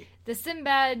movie. The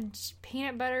Sinbad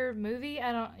peanut butter movie?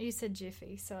 You said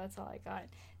Jiffy, so that's all I got.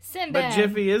 Sinbad. But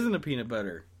Jiffy isn't a peanut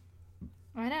butter.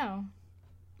 I know.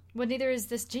 Well, neither is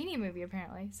this Genie movie,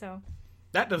 apparently, so.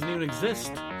 That doesn't even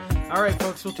exist. All right,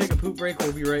 folks, we'll take a poop break.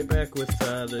 We'll be right back with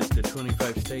the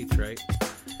 25 states, right?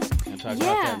 We'll talk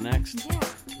about that next. Yeah.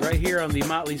 Right here on the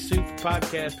Motley Soup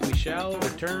podcast. We shall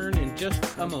return in just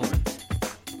a moment.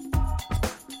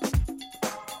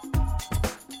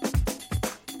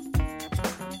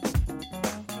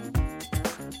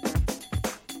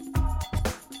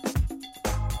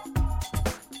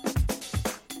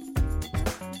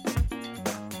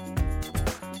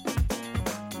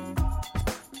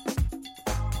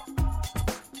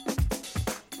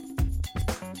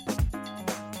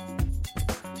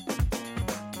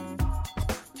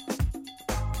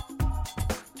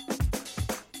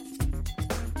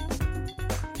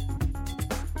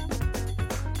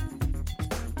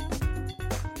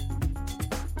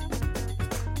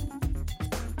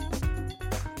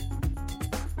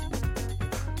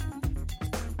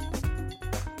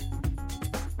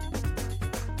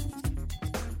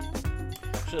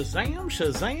 Shazam,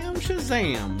 Shazam,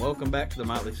 Shazam. Welcome back to the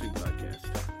Motley Soup podcast.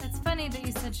 It's funny that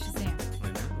you said Shazam. I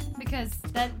know. Because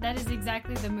that is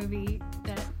exactly the movie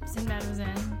that Sinbad was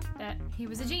in, that he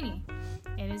was a genie.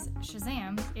 It is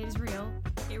Shazam. It is real.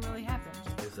 It really happened.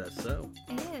 Is that so?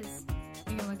 It is.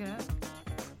 You can look it up.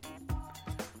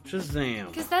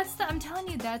 Shazam. Because I'm telling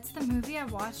you, that's the movie I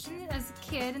watched as a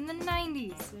kid in the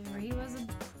 90s, where he was a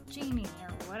genie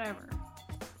or whatever.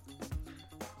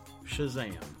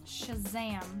 Shazam.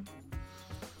 Shazam.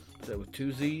 Is that with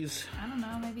two Z's? I don't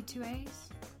know, maybe 2 A's?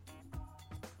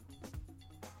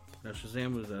 Now,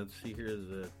 Shazam was, see here, is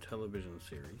a television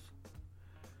series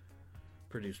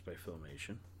produced by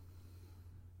Filmation.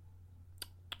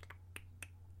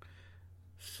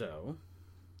 So,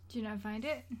 Did you not find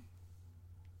it?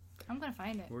 I'm gonna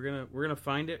find it. we're gonna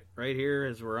find it right here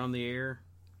as we're on the air.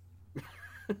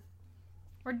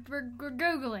 We're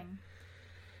Googling.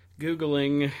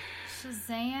 Googling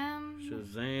Shazam.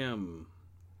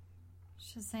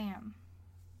 Shazam.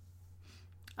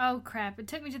 Oh crap! It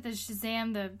took me to the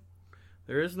Shazam.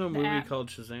 There is no movie app. called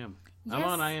Shazam. Yes. I'm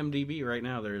on IMDb right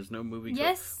now. There is no movie.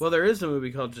 Yes. Well, there is a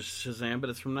movie called just Shazam, but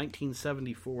it's from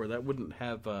 1974. That wouldn't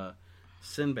have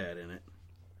Sinbad in it.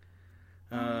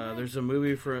 There's a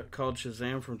movie called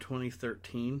Shazam from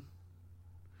 2013.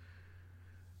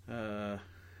 No.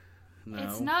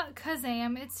 It's not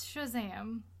Kazam. It's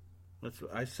Shazam.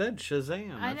 I said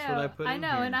Shazam. That's I know. what I put in know,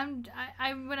 here. and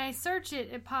I when I search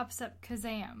it, it pops up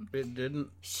Kazam. It didn't.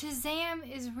 Shazam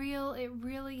is real. It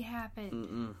really happened.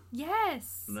 Mm-mm.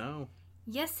 Yes. No.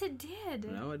 Yes, it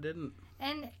did. No, it didn't.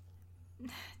 And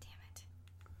damn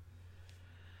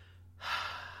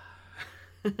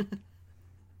it.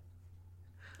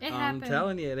 It happened. I'm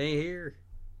telling you, it ain't here.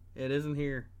 It isn't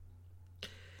here.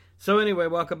 So anyway,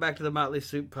 welcome back to the Motley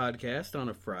Soup podcast on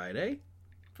a Friday.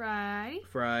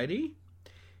 Friday.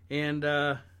 And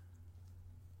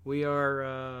we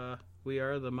are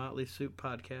the Motley Soup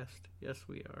podcast. Yes,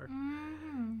 we are.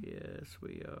 Mm-hmm. Yes,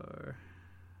 we are.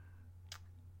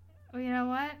 Well, you know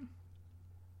what?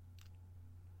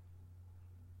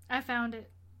 I found it.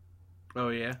 Oh,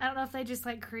 yeah? I don't know if they just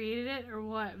created it or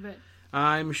what, but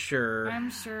I'm sure. I'm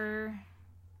sure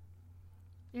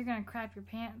you're gonna crap your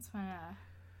pants when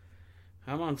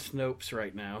I'm on Snopes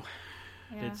right now.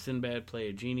 Yeah. Did Sinbad play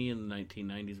a genie in the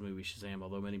 1990s movie Shazam?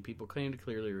 Although many people claim to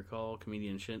clearly recall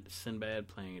comedian Sinbad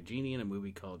playing a genie in a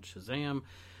movie called Shazam,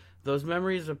 those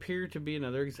memories appear to be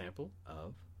another example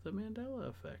of the Mandela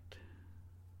effect.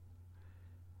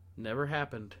 Never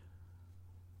happened.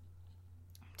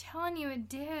 I'm telling you, it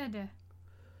did.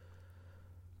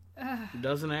 It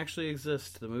doesn't actually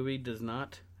exist. The movie does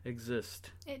not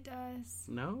exist. It does.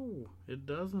 No, it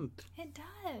doesn't. It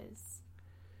does.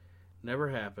 Never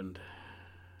happened.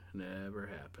 Never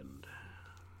happened.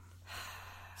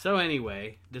 So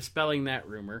anyway, dispelling that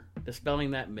rumor,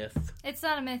 dispelling that myth. It's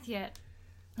not a myth yet.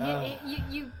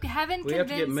 You haven't We convinced... have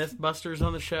to get Mythbusters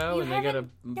on the show, You and they gotta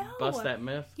haven't- bust no. that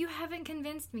myth. You haven't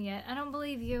convinced me yet. I don't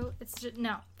believe you. It's just...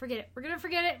 No, forget it. We're gonna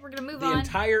forget it. We're gonna move The on.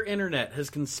 entire internet has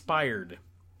conspired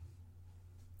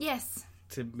Yes.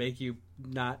 to make you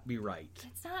not be right.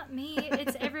 It's not me.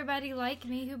 It's everybody like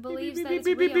me who believes that it's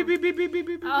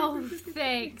real. Oh,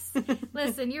 thanks.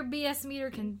 Listen, your BS meter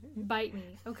can bite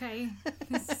me, okay?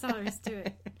 That's all there is to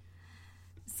it.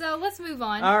 So let's move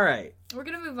on. All right. We're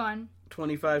going to move on.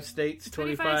 25 states,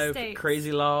 25 25 states.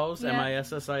 crazy laws, Yeah.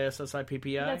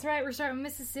 MISSISSIPPI. That's right. We're starting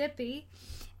with Mississippi.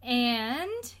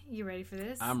 And, you ready for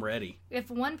this? I'm ready.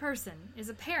 If one person is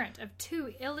a parent of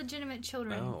 2 illegitimate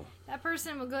children, Oh. that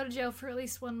person will go to jail for at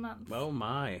least 1 month. Oh,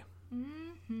 my.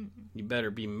 Mm-hmm. You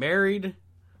better be married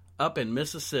up in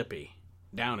Mississippi.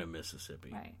 Down in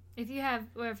Mississippi. Right. If you're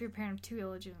a parent of 2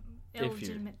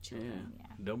 illegitimate children. Yeah.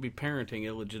 Don't be parenting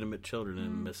illegitimate children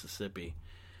in Mississippi,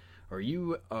 or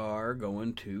you are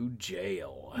going to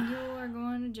jail. You are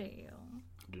going to jail.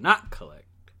 Do not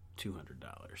collect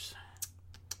 $200.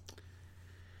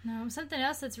 No, something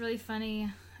else that's really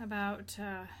funny about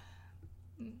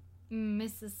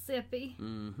Mississippi.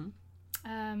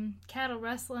 Mm-hmm. Cattle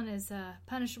rustling is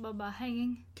punishable by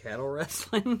hanging. Cattle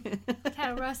wrestling?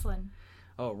 Cattle rustling.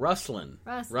 Oh, rustling.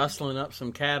 Rustling up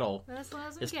some cattle. Rustling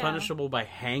is Is punishable by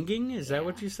hanging? Is that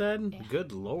what you said? Yeah.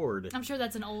 Good Lord. I'm sure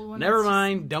that's an old one. Never That's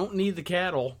mind. Don't need the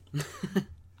cattle.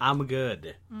 I'm good.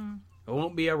 It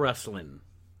won't be a rustling.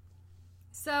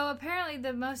 So apparently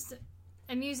the most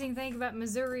amusing thing about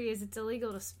Missouri is it's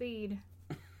illegal to speed.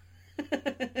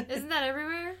 Isn't that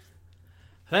everywhere?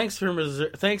 Thanks,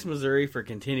 Missouri, for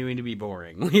continuing to be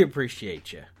boring. We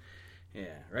appreciate you.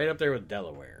 Yeah, right up there with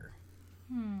Delaware.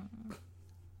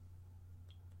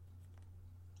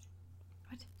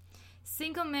 What?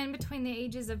 Single men between the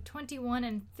ages of 21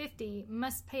 and 50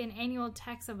 must pay an annual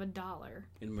tax of $1.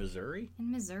 In Missouri?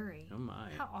 In Missouri. Oh, my.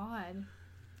 How odd.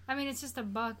 I mean, it's just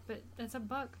 $1, but that's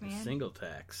 $1, man. Single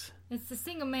tax. It's the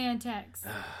single man tax.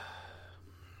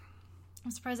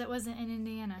 I'm surprised that wasn't in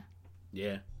Indiana.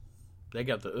 Yeah. They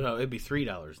got it'd be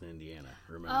 $3 in Indiana,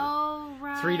 remember? Oh,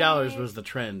 right. $3 was the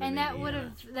trend and in that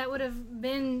Indiana. would have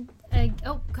been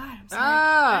oh god, I'm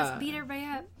sorry. Let's beat everybody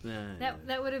up.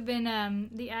 That would have been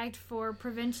the act for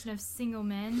prevention of single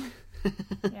men.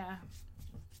 Yeah.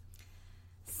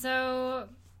 So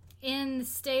in the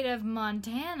state of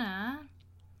Montana,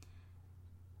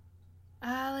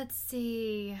 let's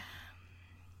see.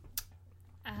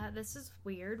 This is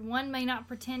weird. One may not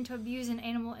pretend to abuse an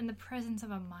animal in the presence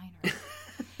of a minor.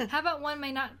 How about one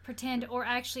may not pretend or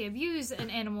actually abuse an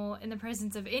animal in the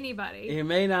presence of anybody? You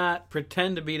may not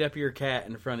pretend to beat up your cat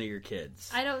in front of your kids.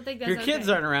 I don't think If that's your kids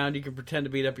aren't around, you can pretend to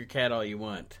beat up your cat all you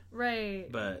want. Right.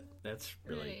 But that's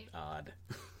really odd.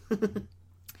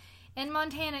 In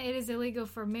Montana, it is illegal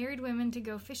for married women to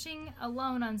go fishing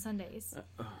alone on Sundays.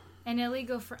 And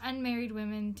illegal for unmarried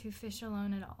women to fish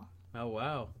alone at all. Oh,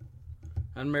 wow.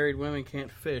 Unmarried women can't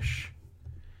fish.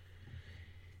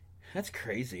 That's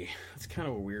crazy. That's kind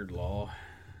of a weird law.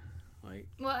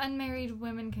 Well, unmarried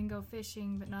women can go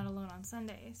fishing, but not alone on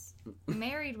Sundays.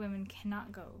 Married women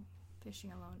cannot go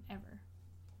fishing alone ever.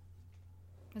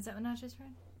 Is that what I just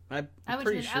read? I'm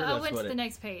pretty sure I that's went what to the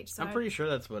next page. So I'm pretty sure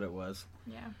that's what it was.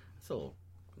 Yeah. It's a little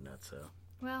nutso.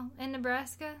 Well, in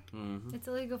Nebraska, it's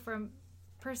illegal for a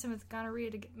person with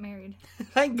gonorrhea to get married.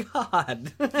 Thank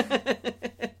God.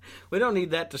 We don't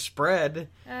need that to spread.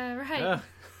 Right.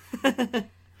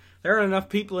 There aren't enough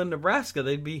people in Nebraska.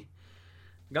 They'd be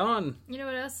gone. You know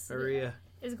what else Or,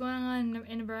 is going on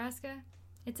in Nebraska?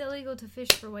 It's illegal to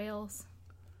fish for whales.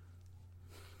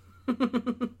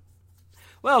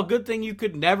 Well, good thing you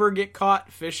could never get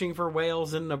caught fishing for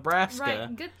whales in Nebraska.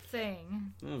 Right, good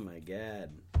thing. Oh my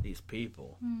God. These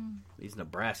people. These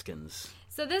Nebraskans.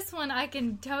 So this one I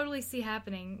can totally see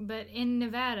happening, but in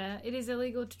Nevada, it is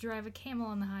illegal to drive a camel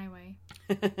on the highway.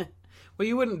 Well,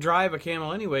 you wouldn't drive a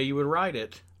camel anyway. You would ride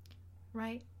it.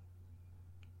 Right?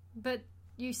 But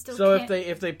you still So can't...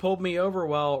 if they pulled me over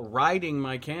while riding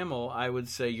my camel, I would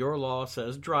say your law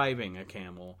says driving a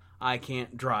camel. I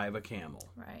can't drive a camel.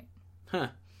 Right. Huh.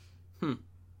 Huh.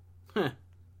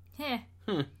 Heh.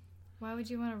 Huh. Why would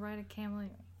you want to ride a camel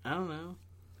anyway? I don't know.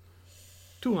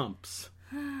 2 humps.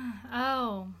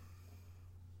 Oh.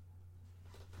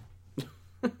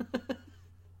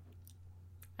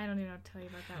 I don't even know what to tell you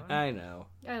about that one. I know.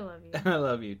 I love you. I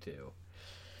love you too.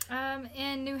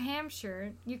 In New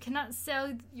Hampshire, you cannot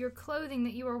sell your clothing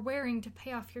that you are wearing to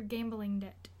pay off your gambling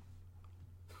debt.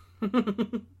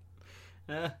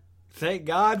 Thank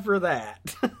God for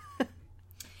that.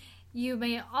 You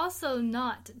may also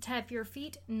not tap your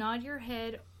feet, nod your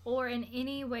head, or in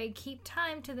any way keep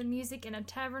time to the music in a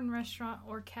tavern, restaurant,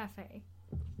 or cafe.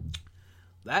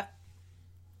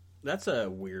 That's a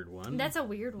weird one. That's a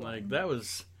weird one. Like that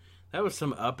was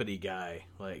some uppity guy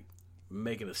like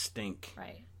making a stink.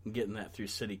 Right. And getting that through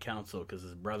city council because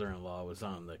his brother-in-law was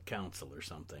on the council or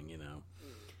something, you know.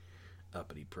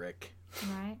 Uppity prick.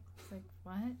 Right. It's like,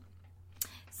 what?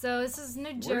 So this is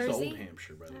New Jersey. Where's Old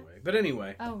Hampshire, by the way? But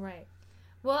anyway. Oh, right.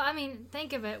 Well, I mean,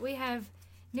 think of it. We have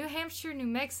New Hampshire, New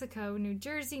Mexico, New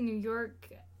Jersey, New York.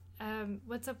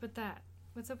 What's up with that?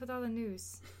 What's up with all the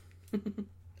news?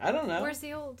 I don't know. Where's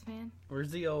the old, man? Where's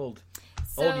the old?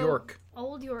 So, Old York.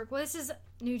 Old York. Well, this is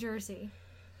New Jersey.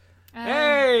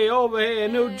 Hey, over here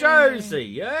in New hey. Jersey.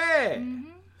 Yeah. Mm-hmm.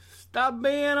 Stop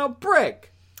being a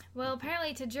prick. Well,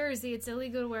 apparently to Jersey, it's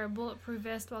illegal to wear a bulletproof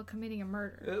vest while committing a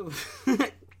murder.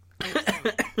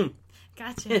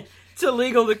 Gotcha. It's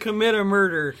illegal to commit a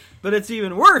murder, but it's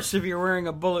even worse if you're wearing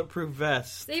a bulletproof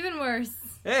vest. It's even worse.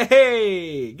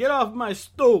 Hey, get off my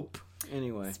stoop.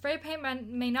 Anyway. Spray paint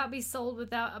may not be sold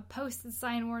without a posted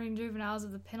sign warning juveniles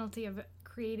of the penalty of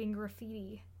creating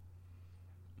graffiti.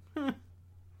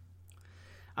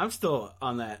 I'm still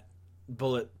on that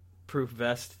bulletproof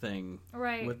vest thing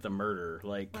Right. with the murder.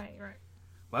 Like, Right.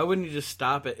 why wouldn't you just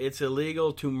stop it? It's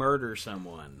illegal to murder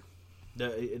someone.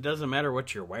 It doesn't matter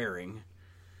what you're wearing.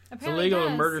 Apparently it's illegal it to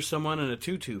does. murder someone in a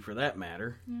tutu, for that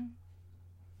matter. Yeah.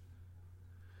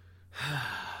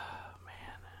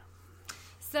 Man.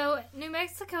 So, New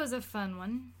Mexico is a fun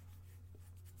one.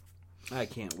 I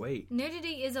can't wait.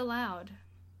 Nudity is allowed,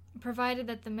 provided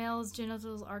that the male's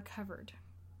genitals are covered.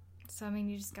 So, I mean,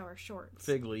 you just gotta wear shorts.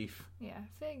 Fig leaf. Yeah,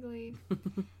 fig leaf.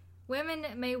 Women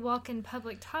may walk in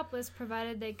public topless,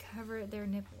 provided they cover their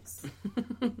nipples.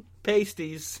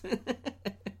 Pasties.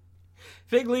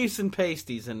 Fig leaves and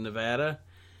pasties in Nevada.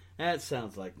 That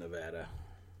sounds like Nevada.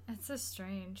 That's so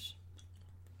strange.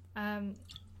 And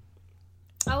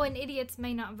idiots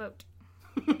may not vote.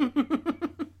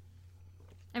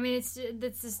 I mean,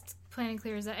 that's just plain and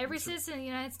clear as that. Every citizen in the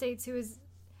United States who is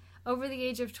over the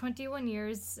age of 21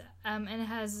 years and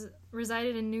has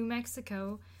resided in New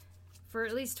Mexico for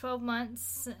at least 12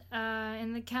 months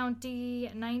in the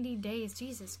county, 90 days,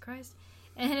 Jesus Christ,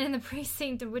 and in the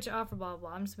precinct of which offer, blah, blah,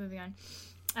 blah. I'm just moving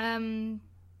on.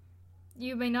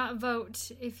 You may not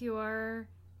vote if you are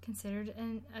considered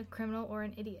a criminal or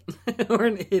an idiot. Or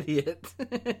an idiot.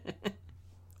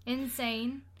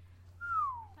 Insane.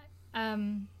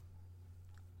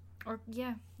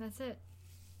 Yeah, that's it.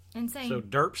 Insane. So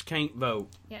derps can't vote.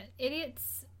 Yeah,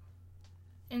 idiots,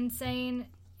 insane,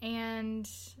 and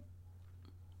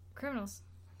criminals.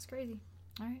 It's crazy.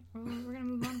 All right, we're going to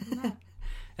move on from that.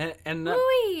 And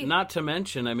Woo-wee! not to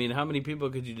mention, I mean, how many people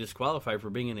could you disqualify for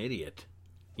being an idiot?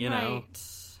 You know?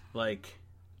 Like,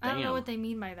 I don't know damn. what they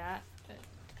mean by that. But...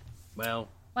 Well,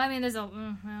 I mean, there's a...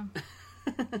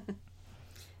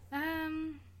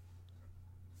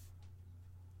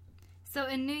 So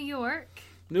in New York...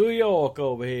 New York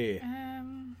over here.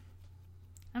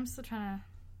 I'm still trying to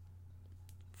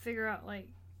figure out, like...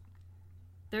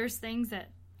 There's things that...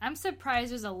 I'm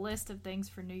surprised there's a list of things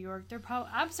for New York.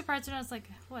 I'm surprised they're not just like,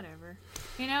 whatever.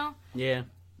 You know? Yeah.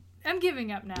 I'm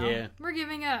giving up now. Yeah. We're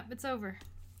giving up. It's over.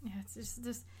 Yeah, it's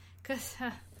just... Because...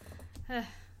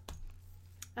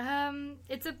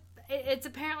 It's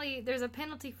apparently... There's a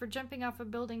penalty for jumping off a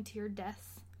building to your death.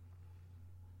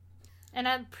 And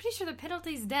I'm pretty sure the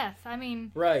penalty's death. I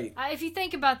mean... Right. If you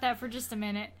think about that for just a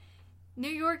minute... New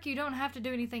York, you don't have to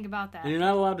do anything about that. And you're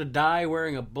not allowed to die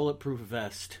wearing a bulletproof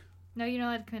vest. No, you're not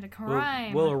allowed to commit a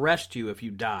crime. We'll arrest you if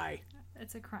you die.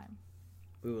 It's a crime.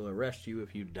 We will arrest you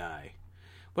if you die.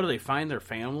 What do they find their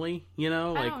family? You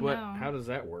know, I like don't what? know. How does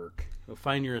that work? They'll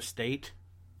find your estate.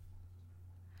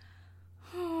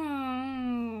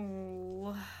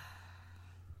 Oh.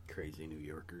 Crazy New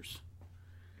Yorkers.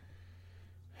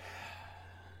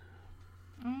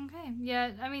 Okay.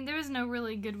 Yeah, I mean, there's no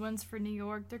really good ones for New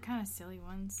York. They're kind of silly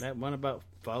ones. That one about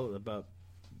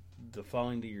the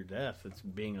falling to your death. It's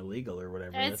being illegal or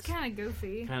whatever. It's kind of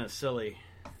goofy. Kind of silly.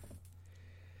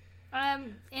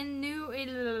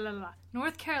 In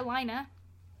North Carolina,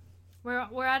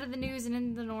 We're out of the news and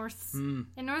in the north. Hmm.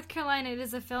 In North Carolina, it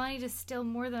is a felony to steal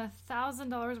more than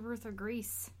 $1,000 worth of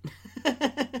grease.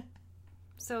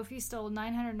 So if you stole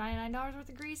 $999 worth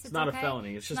of grease, it's not okay. a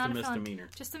felony. It's just a misdemeanor.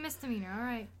 Just a misdemeanor. All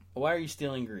right. Why are you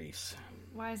stealing grease?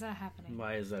 Why is that happening?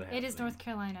 Why is that happening? It is North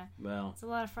Carolina. Well, It's a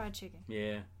lot of fried chicken.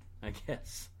 yeah, I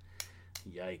guess.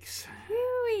 Yikes.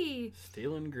 Whee!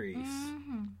 Stealing grease.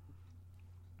 Mm-hmm.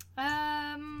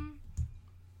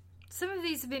 Some of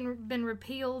these have been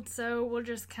repealed, so we'll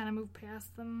just kind of move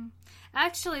past them.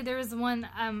 Actually, there was one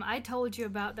I told you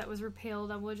about that was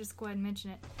repealed. I will just go ahead and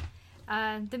mention it.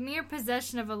 The mere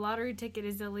possession of a lottery ticket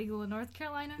is illegal in North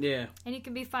Carolina. Yeah. And you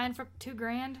can be fined for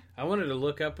 $2,000. I wanted to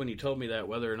look up when you told me that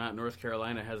whether or not North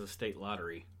Carolina has a state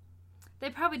lottery. They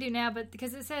probably do now, but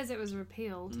because it says it was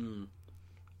repealed,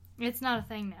 it's not a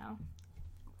thing now.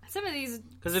 Some of these...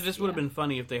 Because it just would have been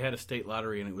funny if they had a state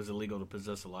lottery and it was illegal to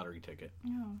possess a lottery ticket.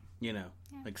 Oh. You know,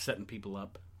 like setting people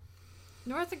up.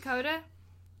 North Dakota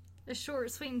is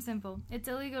short, sweet, and simple. It's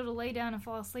illegal to lay down and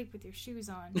fall asleep with your shoes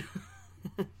on.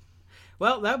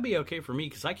 Well, that would be okay for me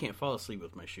because I can't fall asleep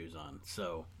with my shoes on.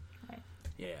 So, Right.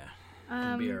 yeah.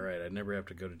 It'd be all right. I'd never have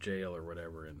to go to jail or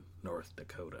whatever in North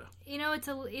Dakota. You know,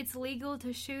 it's legal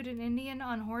to shoot an Indian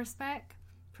on horseback,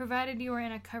 provided you are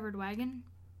in a covered wagon.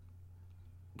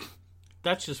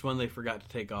 That's just one they forgot to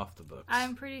take off the books.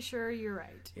 I'm pretty sure you're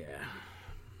right. Yeah.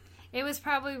 It was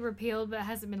probably repealed, but it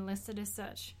hasn't been listed as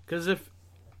such. Because if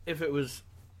it was...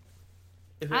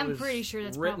 I'm pretty sure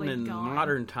that's written probably in gone.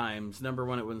 modern times, number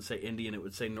one, it wouldn't say Indian, it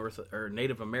would say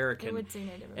Native American. It would say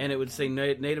Native American. And it would say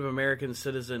Native American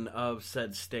citizen of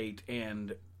said state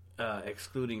and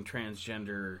excluding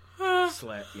transgender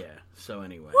yeah. So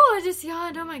anyway. Whoa, I just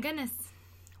yawned. Oh my goodness.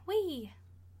 Wee.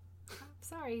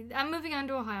 Sorry. I'm moving on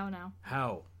to Ohio now.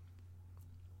 How?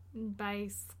 By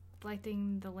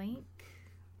selecting the link.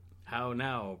 How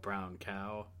now, brown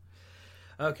cow?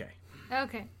 Okay.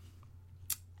 Okay.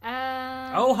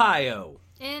 Ohio.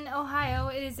 In Ohio,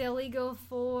 it is illegal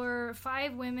for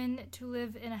 5 women to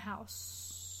live in a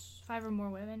house. 5 or more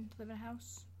women to live in a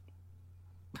house.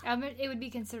 It would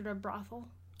be considered a brothel.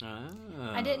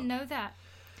 I didn't know that.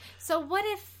 So what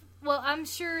if... Well, I'm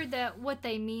sure that what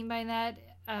they mean by that,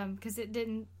 because it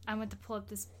didn't... I went to pull up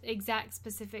this exact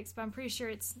specifics, but I'm pretty sure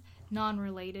it's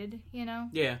non-related, you know?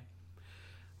 Yeah.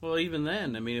 Well, even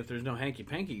then, I mean, if there's no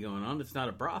hanky-panky going on, it's not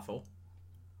a brothel.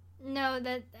 No,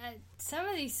 that some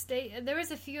of these states, there was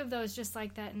a few of those just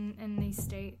like that in these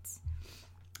states,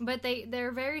 but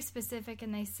they're very specific,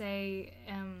 and they say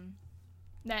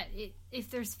that if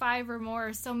there's 5 or more,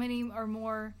 or so many or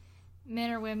more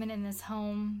men or women in this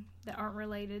home that aren't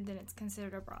related, then it's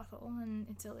considered a brothel and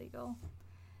it's illegal.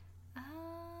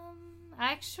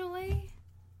 Actually,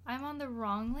 I'm on the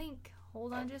wrong link.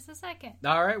 Hold on just a second.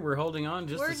 All right, we're holding on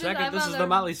just a second. I'm This on is the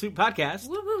Motley Soup Podcast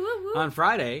Woo, woo, woo, woo. on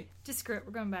Friday. Just screw it.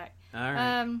 We're going back. All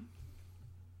right.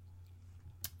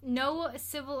 No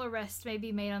civil arrest may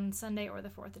be made on Sunday or the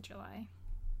 4th of July.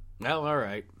 Well, all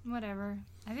right. Whatever.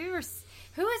 Who has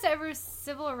ever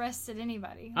civil arrested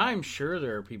anybody? I'm sure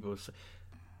there are people who say,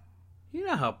 you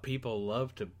know how people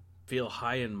love to feel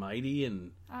high and mighty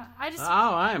and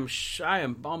I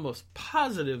am almost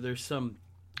positive there's some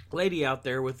lady out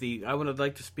there with I would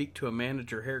like to speak to a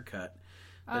manager haircut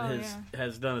that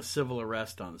has done a civil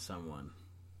arrest on someone.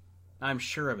 I'm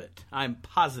sure of it. I'm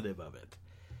positive of it.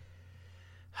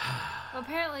 Well,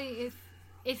 apparently,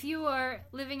 if you are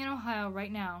living in Ohio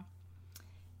right now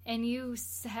and you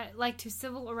like to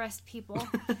civil arrest people,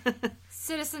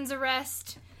 citizens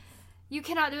arrest, you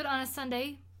cannot do it on a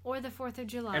Sunday or the 4th of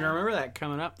July. And remember that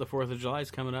coming up. The 4th of July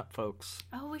is coming up, folks.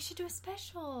 Oh, we should do a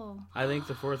special. I think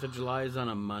the 4th of July is on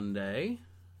a Monday.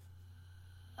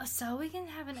 So we can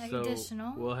have an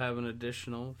additional. We'll have an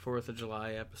additional 4th of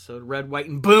July episode. Red, white,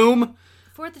 and boom!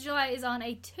 4th of July is on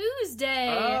a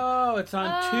Tuesday. Oh, it's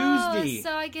on Tuesday.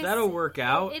 So I guess that'll work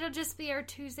out. It'll just be our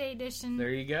Tuesday edition. There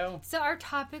you go. So our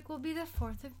topic will be the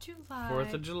 4th of July.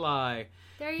 4th of July.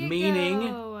 There you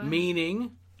go.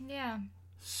 Meaning. Yeah.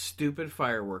 Stupid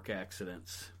firework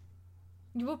accidents.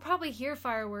 You will probably hear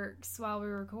fireworks while we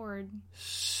record.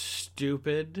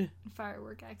 Stupid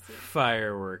firework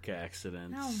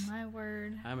accidents. Oh my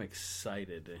word. I'm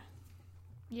excited.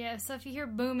 Yeah, so if you hear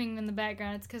booming in the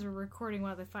background, it's because we're recording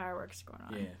while the fireworks are going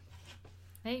on. Yeah.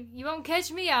 Hey, you won't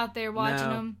catch me out there watching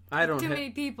them. I don't Too many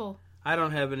people. I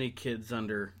don't have any kids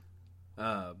under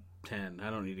 10. I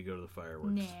don't need to go to the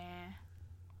fireworks. Nah.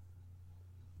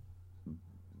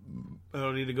 I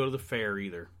don't need to go to the fair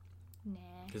either. Nah.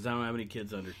 Because I don't have any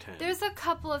kids under 10. There's a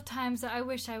couple of times that I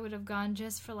wish I would have gone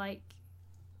just for, like,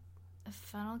 a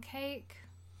funnel cake.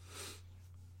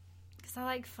 Because I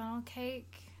like funnel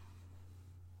cake.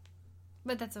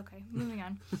 But that's okay. Moving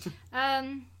on.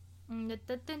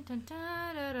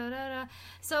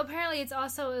 So apparently it's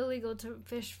also illegal to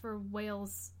fish for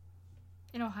whales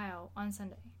in Ohio on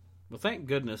Sunday. Well, thank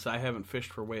goodness I haven't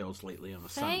fished for whales lately on a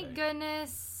Sunday. Thank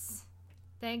goodness.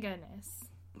 Thank goodness.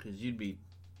 Because you'd be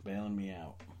bailing me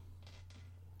out.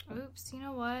 Oops, you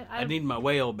know what? I need my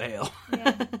whale bail.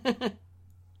 Yeah.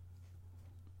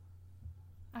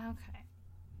 Okay.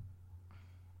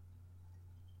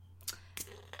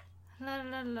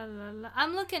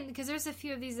 I'm looking, because there's a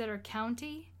few of these that are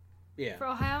county for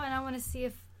Ohio, and I want to see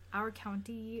if our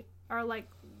county are like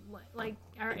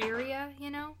our area, you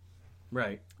know?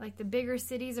 Right. Like the bigger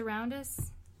cities around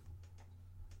us.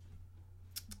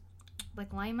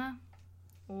 Like Lima.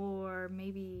 Or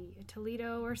maybe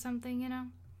Toledo or something, you know?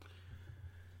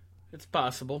 It's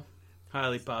possible.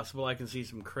 Highly possible. I can see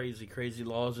some crazy, crazy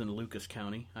laws in Lucas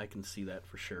County. I can see that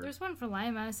for sure. There's one for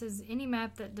Lima. It says, any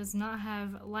map that does not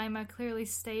have Lima clearly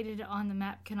stated on the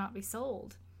map cannot be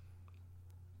sold.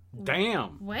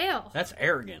 Damn. Well. That's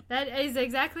arrogant. That is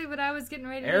exactly what I was getting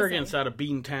ready to say. Arrogance out of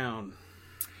Beantown.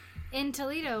 In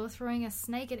Toledo, throwing a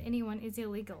snake at anyone is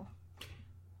illegal.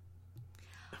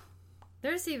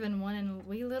 There's even one in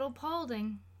wee little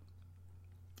Paulding.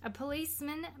 A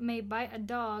policeman may bite a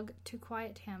dog to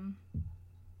quiet him.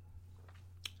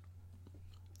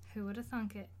 Who would have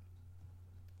thunk it?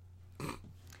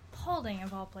 Paulding,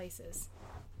 of all places.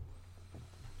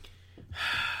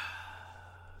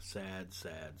 Sad,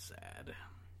 sad, sad.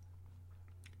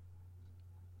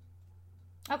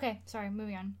 Okay, sorry,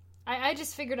 moving on. I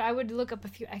just figured I would look up a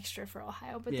few extra for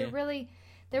Ohio, but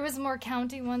there was more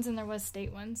county ones than there was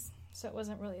state ones, so it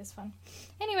wasn't really as fun.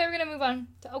 Anyway, we're going to move on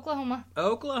to Oklahoma.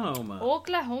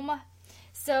 Oklahoma.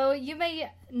 So, you may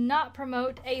not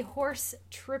promote a horse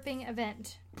tripping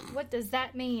event. What does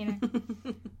that mean?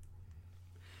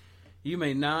 You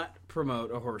may not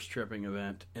promote a horse tripping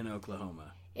event in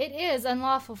Oklahoma. It is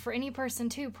unlawful for any person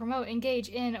to promote, engage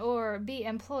in, or be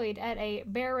employed at a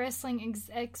bear wrestling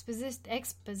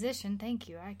exposition. Thank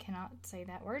you, I cannot say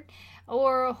that word.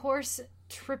 Or a horse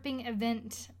tripping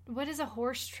event. What is a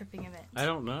horse tripping event? I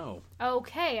don't know.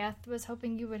 Okay, I was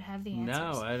hoping you would have the answers.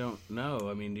 No, I don't know.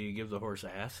 I mean, do you give the horse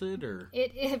acid or?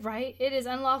 Right. It is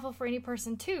unlawful for any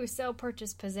person to sell,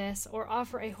 purchase, possess, or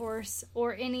offer a horse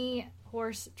or any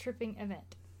horse tripping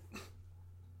event.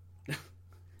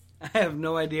 I have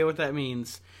no idea what that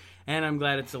means, and I'm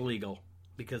glad it's illegal,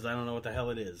 because I don't know what the hell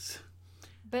it is.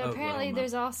 But apparently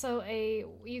there's also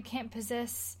you can't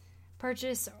possess,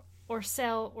 purchase, or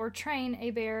sell, or train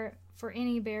a bear for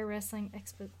any bear wrestling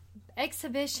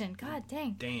exhibition. God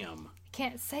dang. Damn. I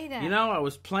can't say that. You know, I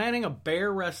was planning a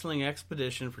bear wrestling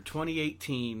expedition for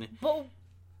 2018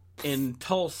 in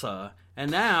Tulsa,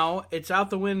 and now it's out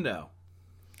the window.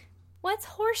 What's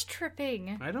horse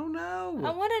tripping? I don't know.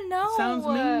 I want to know. It sounds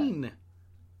mean.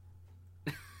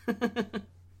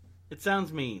 It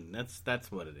sounds mean.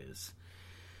 That's what it is.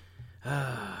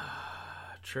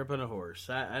 Tripping a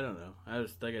horse. I don't know.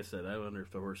 Like I said, I wonder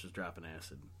if the horse is dropping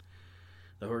acid.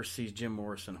 The horse sees Jim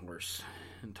Morrison horse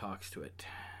and talks to it.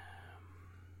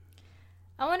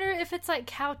 I wonder if it's like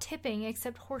cow tipping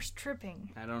except horse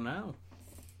tripping. I don't know.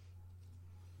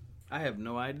 I have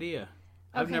no idea.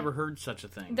 I've never heard such a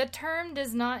thing. The term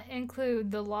does not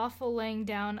include the lawful laying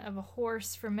down of a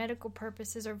horse for medical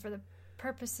purposes or for the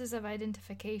purposes of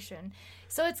identification.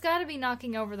 So it's got to be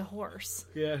knocking over the horse.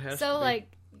 Yeah, it has to be. So,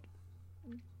 like,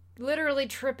 literally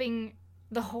tripping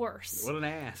the horse. What an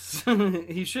ass.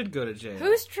 He should go to jail.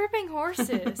 Who's tripping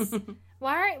horses?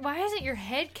 Why isn't your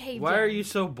head caved in? Why are you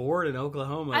so bored in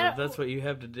Oklahoma if that's what you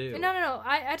have to do? No.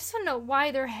 I just want to know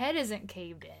why their head isn't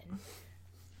caved in.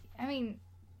 I mean,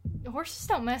 horses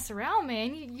don't mess around,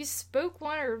 man. You spook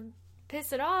one or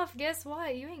piss it off, guess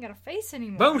what? You ain't got a face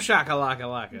anymore. Boom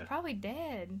shakalaka. You're probably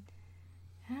dead.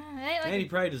 And he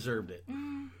probably deserved it.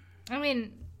 I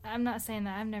mean, I'm not saying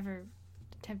that. I've never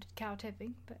attempted cow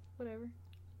tipping, but whatever.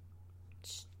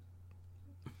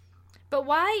 But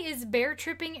why is bear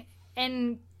tripping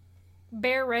and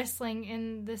bear wrestling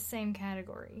in the same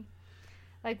category?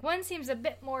 Like, one seems a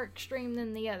bit more extreme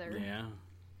than the other. Yeah.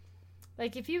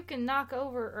 Like, if you can knock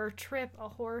over or trip a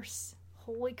horse,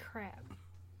 holy crap.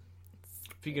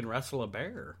 If you can wrestle a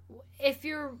bear. If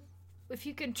you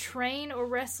can train or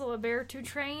wrestle a bear to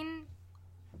train,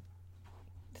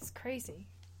 that's crazy.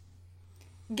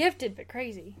 Gifted, but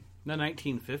crazy. In the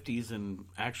 1950s, in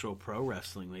actual pro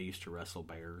wrestling, they used to wrestle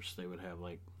bears. They would have,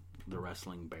 like, the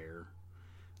wrestling bear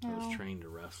that was trained to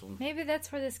wrestle. Maybe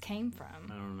that's where this came from.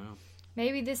 I don't know.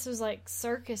 Maybe this was like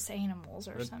circus animals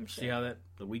or some shit. See how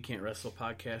the We Can't Wrestle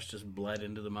podcast just bled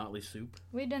into the Motley Soup?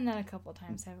 We've done that a couple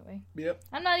times, haven't we? Yep.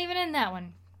 I'm not even in that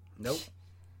one. Nope.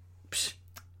 Psh.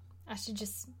 I should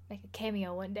just make a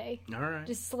cameo one day. All right.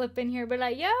 Just slip in here, but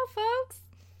like, yo, folks.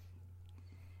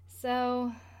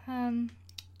 So,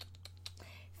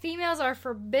 females are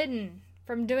forbidden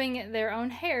from doing their own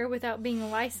hair without being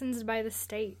licensed by the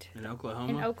state. In Oklahoma?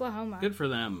 In Oklahoma. Good for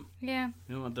them. Yeah.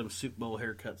 You don't want them soup bowl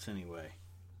haircuts anyway.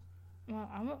 Well,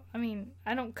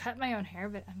 I don't cut my own hair,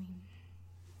 but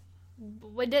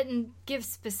we didn't give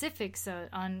specifics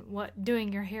on what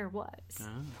doing your hair was. Oh.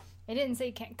 It didn't say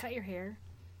you can't cut your hair.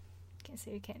 It can't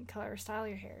say you can't color or style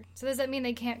your hair. So does that mean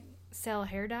they can't sell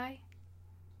hair dye?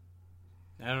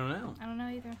 I don't know. I don't know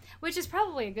either. Which is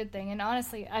probably a good thing. And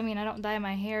honestly, I don't dye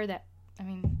my hair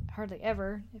hardly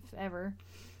ever, if ever.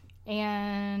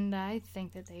 And I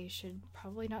think that they should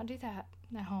probably not do that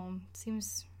at home.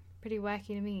 Seems pretty wacky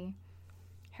to me.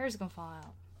 Hair's gonna fall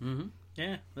out. Mm-hmm.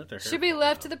 Yeah, let their hair Should be fall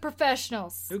left out. to the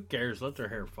professionals. Who cares? Let their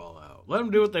hair fall out. Let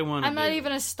them do what they want to do. I'm not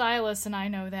even a stylist, and I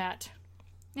know that.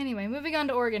 Anyway, moving on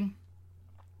to Oregon.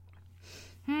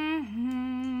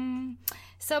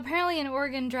 So apparently in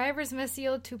Oregon, drivers must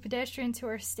yield to pedestrians who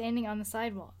are standing on the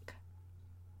sidewalk.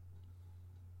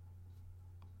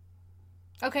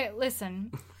 Okay,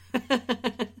 listen.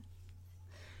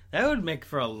 That would make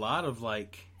for a lot of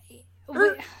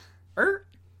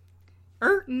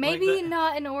Maybe like that.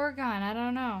 not in Oregon. I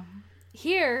don't know.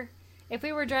 Here, if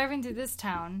we were driving through this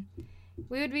town,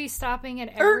 we would be stopping at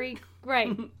every...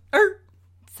 Right.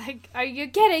 It's like, are you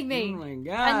kidding me? Oh my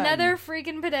God. Another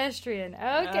freaking pedestrian.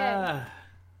 Okay.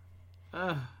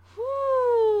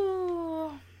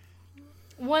 Whew.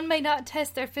 One may not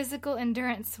test their physical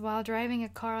endurance while driving a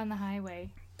car on the highway.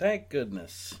 Thank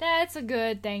goodness. That's a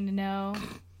good thing to know.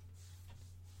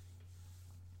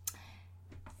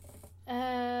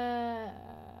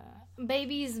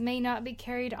 Babies may not be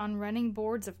carried on running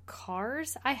boards of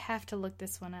cars. I have to look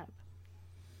this one up.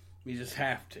 You just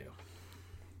have to.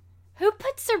 Who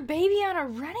puts their baby on a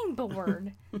running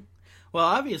board? Well,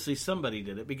 obviously somebody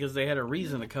did it because they had a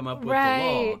reason to come up with the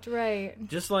law. Right.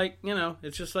 Just like,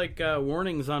 it's just like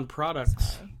warnings on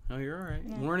products. Sorry. Oh, you're all right.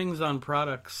 Yeah. Warnings on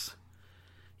products.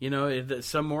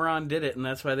 Some moron did it, and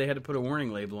that's why they had to put a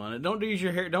warning label on it. Don't use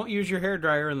your hair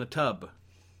dryer in the tub.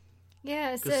 Yeah,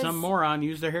 it Because says... some moron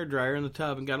used their hair dryer in the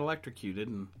tub and got electrocuted,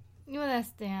 and Well,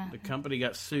 that's... Yeah. the company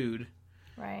got sued.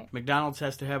 Right. McDonald's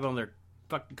has to have on their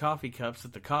fucking coffee cups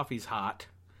that the coffee's hot.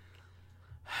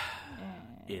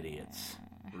 Idiots.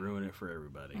 Ruin it for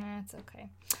everybody. That's okay.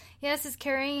 Yes, is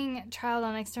carrying child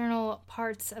on external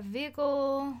parts of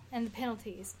vehicle and the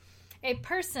penalties. A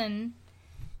person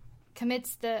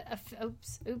commits the...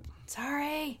 Oops.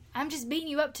 Sorry. I'm just beating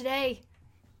you up today.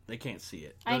 They can't see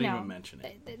it. I Don't know. even mention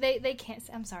it. They can't...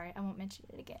 I'm sorry. I won't mention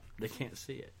it again. They can't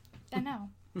see it. I know.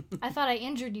 I thought I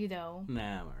injured you, though. Nah,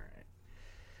 I'm all right.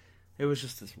 It was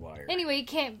just this wire. Anyway, you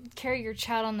can't carry your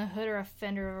child on the hood or a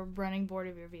fender of a running board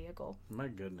of your vehicle. My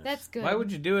goodness. That's good. Why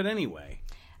would you do it anyway?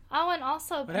 Oh, and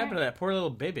also... What happened to that poor little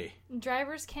baby?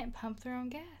 Drivers can't pump their own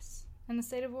gas in the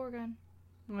state of Oregon.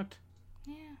 What?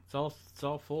 Yeah, It's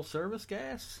all full service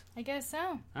gas? I guess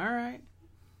so. All right.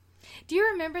 Do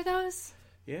you remember those?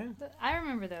 Yeah. I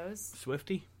remember those.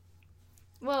 Swifty?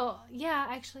 Well, yeah,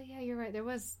 actually, yeah, you're right. There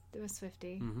was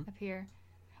Swifty Mhm. up here.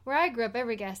 Where I grew up,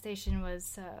 every gas station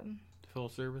was Full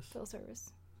service? full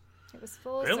service. It was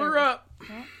full Fill service. her up!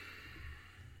 Yeah.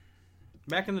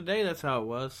 Back in the day, that's how it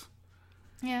was.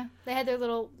 Yeah, they had their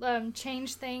little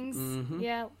change things. Mhm.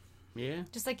 Yeah, Yeah.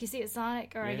 just like you see at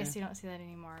Sonic, or I Yeah. guess you don't see that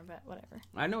anymore, but whatever.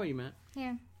 I know what you meant.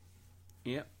 Yeah,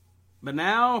 Yep. But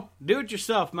now, do it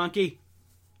yourself, monkey.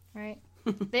 right.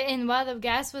 And while the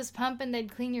gas was pumping,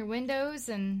 they'd clean your windows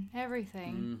and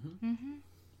everything. Mm-hmm.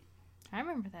 I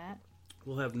remember that.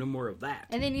 We'll have no more of that.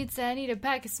 And then you'd say, I need a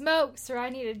pack of smokes, or I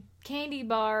need a candy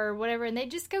bar, or whatever, and they'd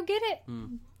just go get it.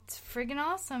 It's friggin'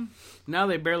 awesome. Now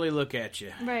they barely look at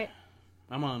you. Right.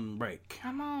 I'm on break.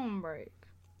 I'm on break.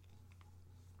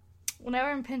 Well, now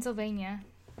we're in Pennsylvania.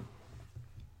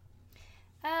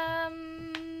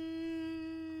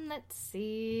 Let's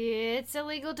see. It's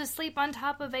illegal to sleep on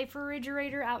top of a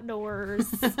refrigerator outdoors.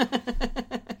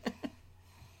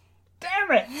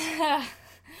 Damn it!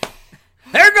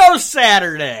 There goes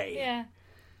Saturday! Yeah.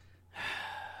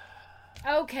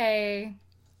 Okay.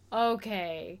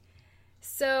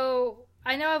 So,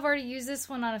 I know I've already used this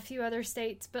one on a few other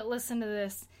states, but listen to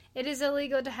this. It is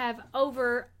illegal to have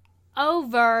over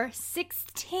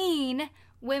 16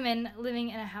 women living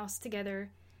in a house together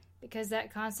because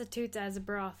that constitutes as a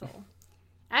brothel.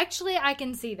 Actually, I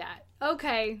can see that.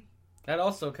 Okay. That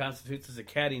also constitutes as a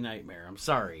catty nightmare. I'm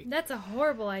sorry. That's a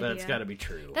horrible idea. But it's got to be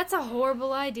true. That's a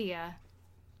horrible idea.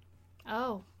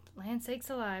 Oh, Land sakes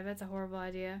alive. That's a horrible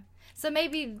idea. So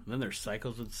maybe... And then their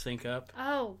cycles would sync up.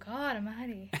 Oh, God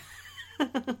almighty.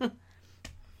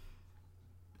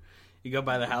 You go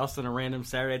by the house on a random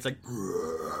Saturday, it's like...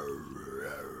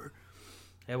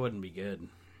 That wouldn't be good.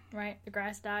 Right, the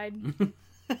grass died.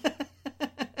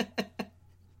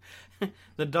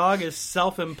 The dog is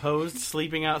self-imposed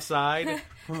sleeping outside.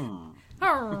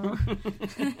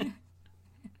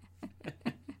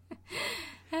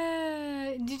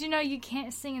 Did you know you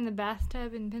can't sing in the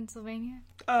bathtub in Pennsylvania?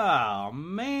 Oh,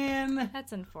 man.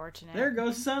 That's unfortunate. There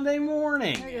goes Sunday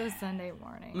morning. There goes Sunday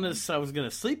morning. I was going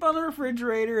to sleep on the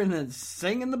refrigerator and then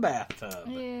sing in the bathtub.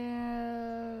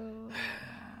 Yeah.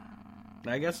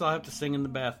 I guess I'll have to sing in the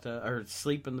bathtub, or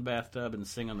sleep in the bathtub and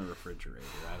sing on the refrigerator.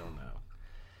 I don't know.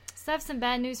 So I have some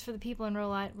bad news for the people in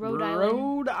Rhode Island. Rhode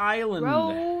Island.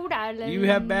 Rhode Island. You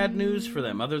have bad news for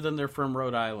them, other than they're from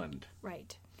Rhode Island.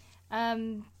 Right.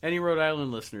 Any Rhode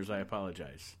Island listeners, I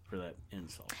apologize for that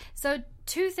insult. So,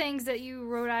 two things that you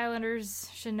Rhode Islanders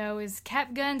should know is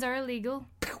cap guns are illegal,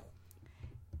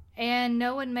 and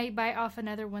no one may bite off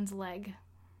another one's leg.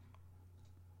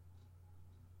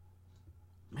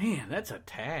 Man, that's a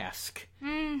task.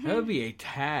 Mm-hmm. That would be a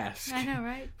task. I know,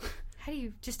 right? How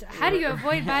do you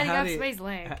avoid biting off somebody's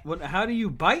leg? How do you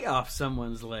bite off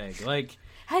someone's leg? Like,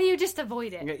 how do you just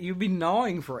avoid it? You'd be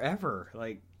gnawing forever.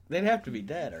 Like, they'd have to be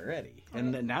dead already. Right.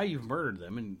 And now you've murdered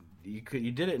them, and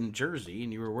you did it in Jersey,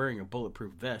 and you were wearing a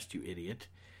bulletproof vest, you idiot.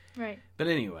 Right. But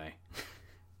anyway.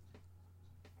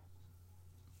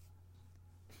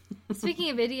 Speaking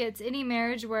of idiots, any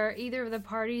marriage where either of the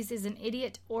parties is an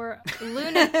idiot or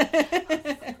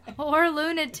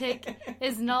lunatic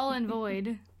is null and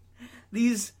void.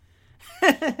 These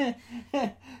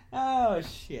oh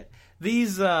shit.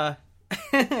 These these are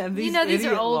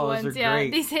old ones, yeah.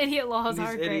 Great. These idiot laws are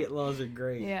great. These idiot laws are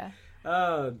great. Yeah.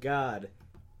 Oh God.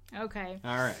 Okay.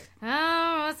 All right.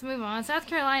 Oh, let's move on. South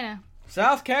Carolina.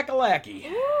 South Kakalaki.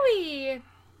 Ooh.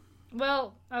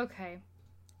 Well, okay.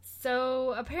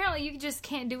 So apparently you just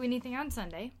can't do anything on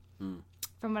Sunday, from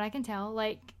what I can tell.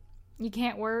 Like, you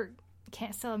can't work,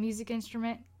 can't sell a music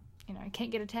instrument, you can't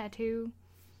get a tattoo.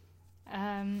 You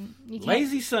can't,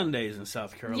 Lazy Sundays in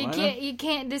South Carolina. You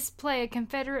can't display a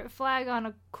Confederate flag on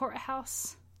a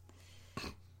courthouse.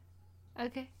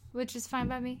 Okay, which is fine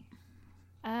by me.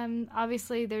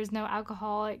 Obviously there's no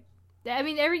alcoholic. I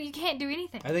mean, you can't do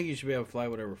anything. I think you should be able to fly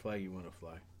whatever flag you want to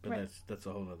fly, but right. that's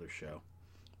a whole other show.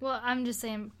 Well, I'm just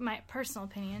saying my personal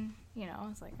opinion.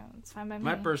 It's like, it's fine by me.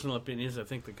 My personal opinion is I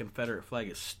think the Confederate flag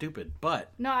is stupid,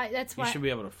 but no, that's why you should be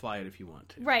able to fly it if you want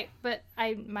to. Right, but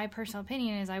my personal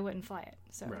opinion is I wouldn't fly it.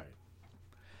 So right,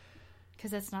 because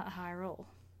that's not how I roll.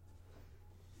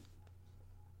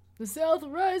 The South will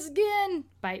rise again.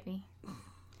 Bite me.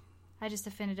 I just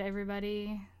offended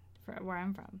everybody for where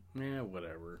I'm from. Yeah,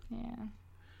 whatever. Yeah.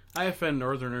 I offend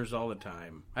Northerners all the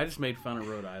time. I just made fun of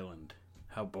Rhode Island.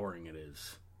 How boring it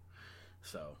is.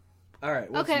 So, all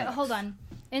right. What's next? Hold on.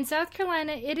 In South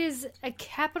Carolina, it is a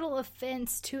capital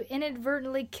offense to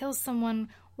inadvertently kill someone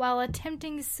while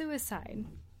attempting suicide.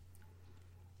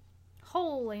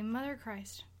 Holy Mother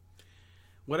Christ.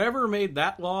 Whatever made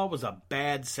that law was a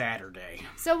bad Saturday.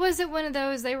 So was it one of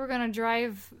those they were going to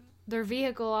drive their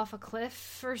vehicle off a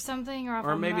cliff or something?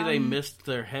 Or maybe they missed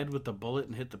their head with the bullet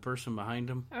and hit the person behind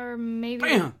them? Or maybe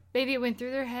Bam! Maybe it went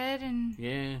through their head and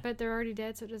yeah, but they're already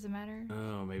dead, so it doesn't matter.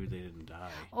 Oh, maybe they didn't die.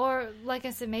 Or like I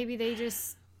said, maybe they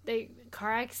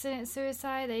car accident,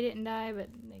 suicide. They didn't die, but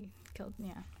they killed.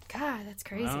 Yeah. God, that's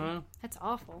crazy. That's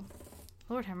awful.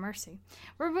 Lord have mercy.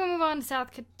 We're going to move on to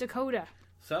South Dakota.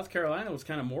 South Carolina was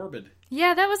kind of morbid.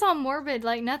 Yeah, that was all morbid.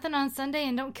 Like, nothing on Sunday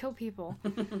and don't kill people.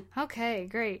 Okay,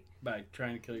 great. By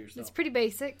trying to kill yourself. It's pretty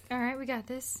basic. All right, we got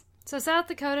this. So, South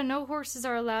Dakota, no horses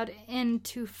are allowed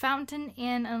into Fountain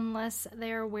Inn unless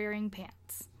they are wearing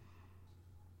pants.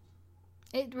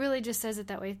 It really just says it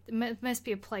that way. It must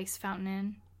be a place, Fountain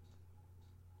Inn.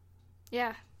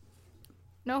 Yeah.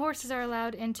 No horses are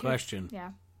allowed into... Question.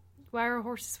 Yeah. Why are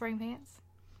horses wearing pants?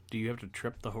 Do you have to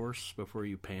trip the horse before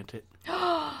you pant it?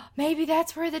 Maybe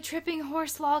that's where the tripping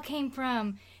horse law came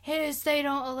from. Is they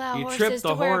don't allow horses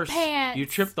to wear pants. You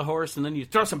trip the horse and then you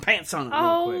throw some pants on it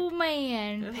real quick. Oh,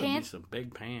 man. That would be some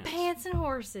big pants. Pants and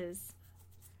horses.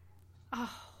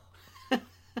 Oh.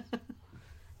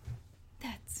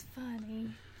 That's funny.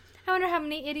 I wonder how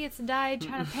many idiots died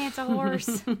trying to pants a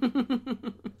horse.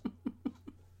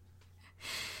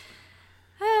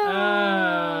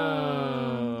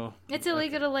 Oh. It's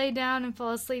illegal to lay down and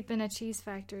fall asleep in a cheese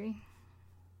factory.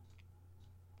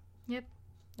 Yep,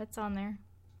 that's on there.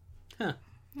 Huh.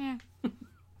 Yeah. All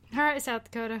right, South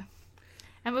Dakota.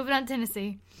 I'm moving on to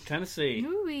Tennessee. Tennessee.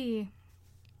 Ooh-wee.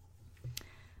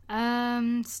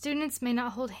 Students may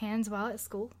not hold hands while at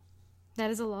school.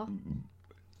 That is a law.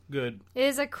 Good. It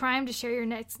is a crime to share your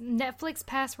Netflix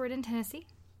password in Tennessee.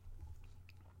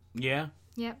 Yeah.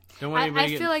 Yep. Don't want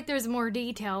anybody I feel like there's more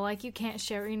detail. Like, you can't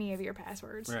share any of your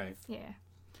passwords. Right. Yeah.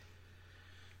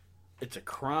 It's a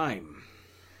crime.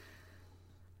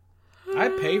 I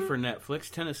pay for Netflix.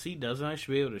 Tennessee doesn't. I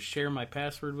should be able to share my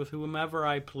password with whomever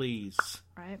I please.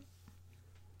 Right.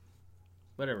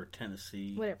 Whatever,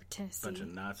 Tennessee. Bunch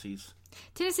of Nazis.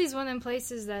 Tennessee's one of them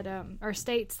places that, or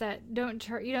states that don't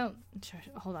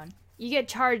hold on. You get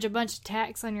charged a bunch of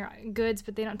tax on your goods,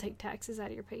 but they don't take taxes out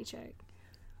of your paycheck.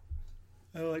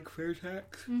 I like fair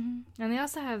tax. Mm-hmm. And they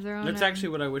also have their own... That's actually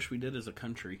what I wish we did as a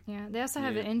country. Yeah, they also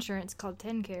have an insurance called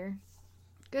TennCare.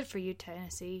 Good for you,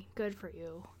 Tennessee. Good for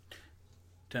you.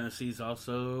 Tennessee's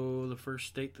also the first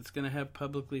state that's going to have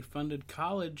publicly funded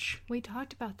college. We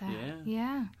talked about that.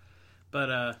 Yeah.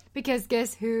 But, because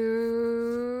guess who?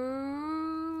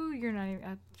 You're not even...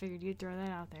 I figured you'd throw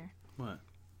that out there. What?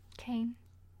 Kane.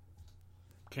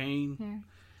 Yeah.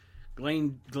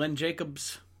 Glenn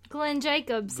Jacobs. Glenn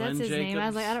Jacobs. That's his name. I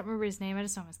was like, I don't remember his name. I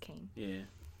just know him as Kane. Yeah.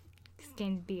 It's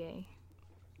Kane's B.A.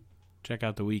 Check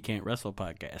out the We Can't Wrestle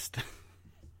podcast.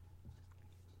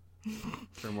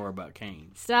 For more about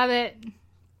Kane. Stop it.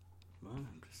 Well,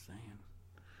 I'm just saying.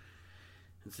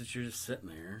 And since you're just sitting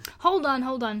there... Hold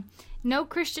on. No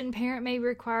Christian parent may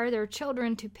require their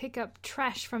children to pick up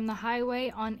trash from the highway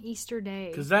on Easter Day.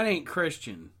 Because that ain't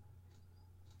Christian.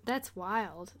 That's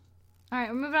wild. Alright,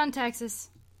 we're moving on to Texas.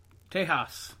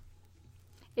 Tejas.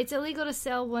 It's illegal to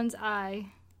sell one's eye.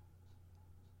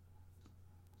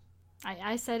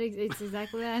 I said it's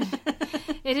exactly that.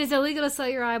 It is illegal to sell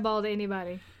your eyeball to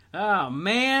anybody. Oh,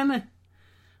 man. I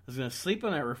was going to sleep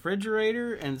on that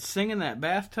refrigerator and sing in that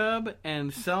bathtub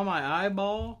and sell my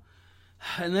eyeball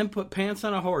and then put pants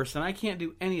on a horse. And I can't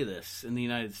do any of this in the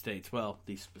United States. Well,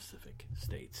 these specific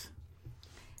states.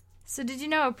 So did you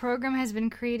know a program has been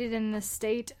created in the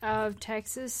state of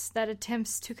Texas that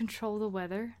attempts to control the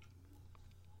weather?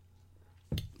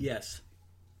 Yes.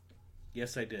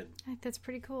 Yes, I did. I think that's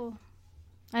pretty cool.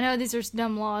 I know these are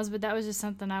dumb laws, but that was just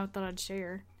something I thought I'd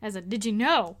share. As a, did you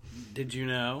know? Did you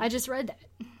know? I just read that.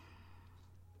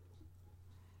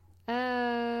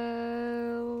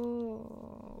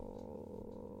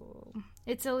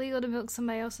 It's illegal to milk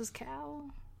somebody else's cow.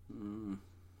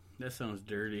 That sounds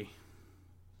dirty.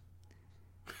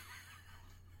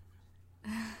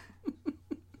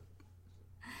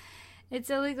 It's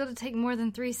illegal to take more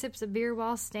than 3 sips of beer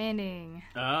while standing.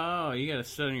 Oh, you gotta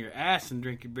sit on your ass and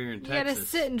drink your beer in Texas. You gotta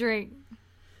sit and drink.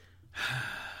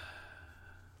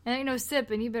 And ain't no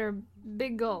sipping. You better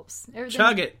big gulps.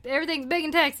 Chug it. Everything's big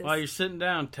in Texas. While you're sitting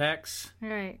down, Tex.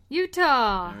 Right.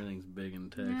 Utah. Everything's big in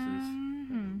Texas.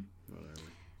 Mm-hmm. Whatever.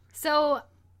 So,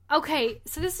 okay.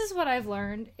 So this is what I've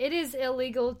learned. It is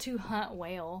illegal to hunt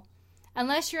whale.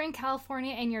 Unless you're in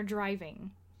California and you're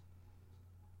driving.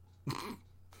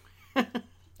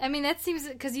 I mean, that seems...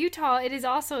 Because Utah, it is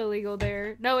also illegal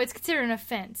there. No, it's considered an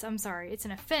offense. I'm sorry. It's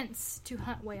an offense to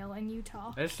hunt whale in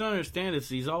Utah. I just don't understand.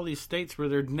 It's all these states where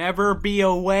there'd never be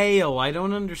a whale. I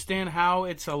don't understand how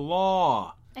it's a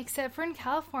law. Except for in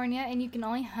California, and you can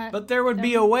only hunt... But there would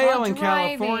be a whale in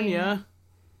driving. California.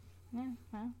 Yeah,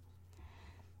 well...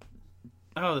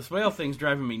 Oh, this whale thing's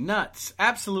driving me nuts.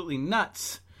 Absolutely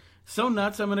nuts. So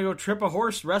nuts, I'm going to go trip a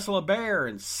horse, wrestle a bear,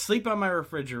 and sleep on my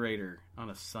refrigerator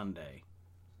on a Sunday.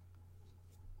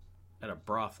 At a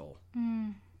brothel.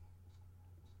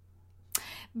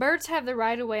 Birds have the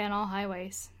right of way on all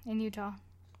highways in Utah.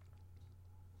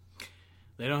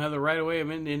 They don't have the right of way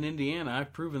in Indiana.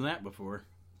 I've proven that before.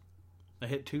 I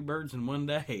hit 2 birds in one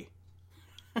day.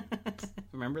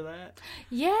 Remember that?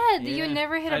 Yeah, you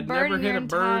never hit a bird in your I'd never hit a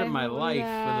bird in my life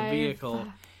with a vehicle.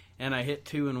 And I hit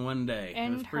 2 in one day.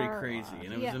 It was pretty crazy.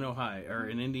 And it was in Ohio, or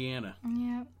in Indiana.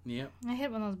 Yep. I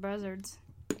hit one of those buzzards.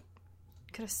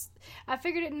 I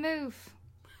figured it'd move.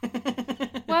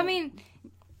 Well, I mean,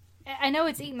 I know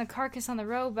it's eating the carcass on the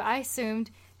road, but I assumed,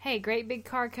 hey, great big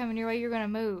car coming your way, you're going to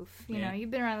move. You know,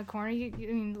 you've been around the corner. I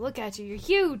mean, look at you. You're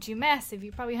huge. You're massive.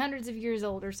 You're probably hundreds of years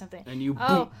old or something. And you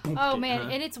man. Huh?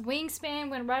 And its wingspan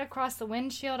went right across the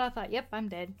windshield. I thought, yep, I'm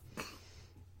dead.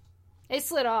 It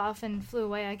slid off and flew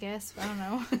away, I guess. I don't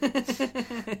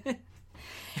know.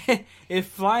 If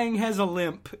flying has a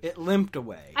limp, it limped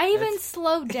away. I even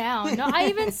slowed down. No, I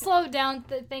even slowed down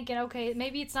thinking, okay,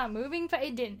 maybe it's not moving, but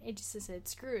it didn't. It just said,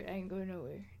 screw it, I ain't going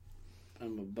nowhere.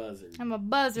 I'm a buzzard. I'm a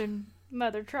buzzard,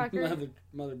 mother trucker.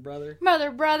 Mother brother.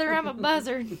 Mother brother, I'm a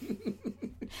buzzard.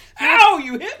 Ow,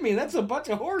 you hit me. That's a bunch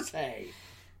of horse hay.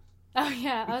 Oh,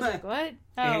 yeah. I was like, what?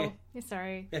 Oh,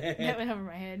 sorry. That went over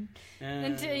my head.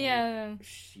 Yeah.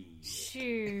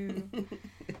 Shoo.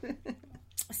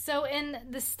 So, in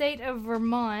the state of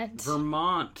Vermont.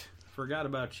 Forgot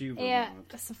about you, Vermont. Yeah,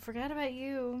 so forgot about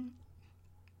you.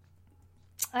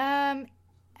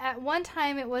 At one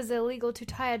time, it was illegal to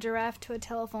tie a giraffe to a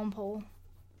telephone pole.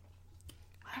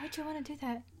 Why would you want to do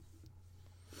that?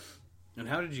 And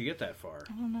how did you get that far?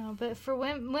 I don't know, but for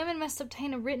women must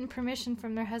obtain a written permission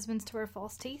from their husbands to wear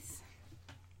false teeth.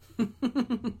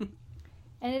 And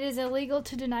it is illegal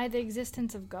to deny the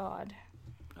existence of God.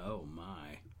 Oh,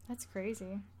 my. That's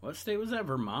crazy. What state was that?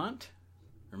 Vermont?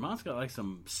 Vermont's got like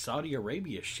some Saudi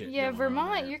Arabia shit. Yeah, going Vermont,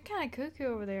 on there. you're kind of cuckoo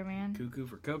over there, man. Cuckoo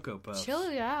for Cocoa Puffs.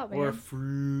 Chill out, man. Or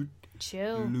fruit.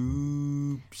 Chill.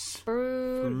 Loops.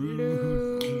 Fruit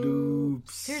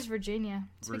Loops. Here's Virginia.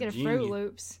 Speaking of Fruit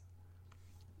Loops.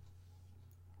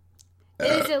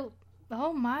 It is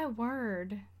oh my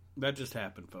word. That just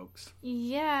happened, folks.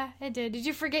 Yeah, it did. Did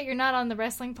you forget you're not on the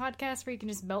wrestling podcast where you can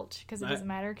just belch because it doesn't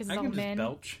matter because it's all men? I can just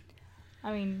belch.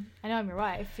 I mean, I know I'm your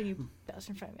wife and you belch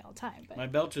in front of me all the time. But... My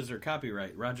belches are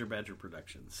copyright Roger Badger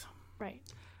Productions. Right.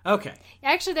 Okay.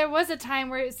 Actually, there was a time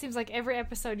where it seems like every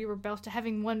episode you were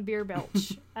having one beer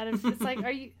belch. It's like, are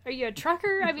you a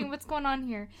trucker? I mean, what's going on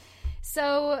here?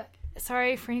 So,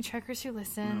 sorry for any truckers who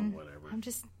listen. No, whatever.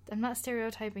 I'm not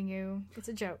stereotyping you. It's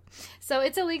a joke. So,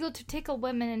 it's illegal to tickle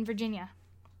women in Virginia.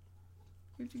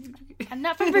 I'm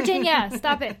not from Virginia.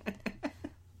 Stop it.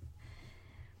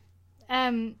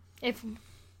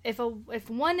 If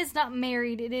one is not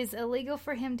married, it is illegal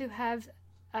for him to have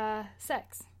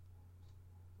sex.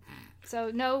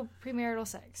 So no premarital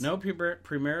sex. No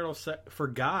premarital sex for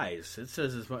guys. It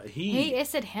says it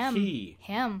said him.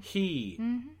 Him.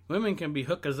 Mm-hmm. Women can be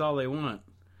hookers all they want,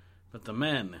 but the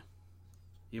men,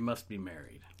 you must be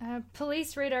married.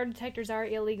 Police radar detectors are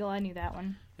illegal. I knew that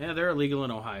one. Yeah, they're illegal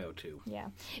in Ohio too. Yeah,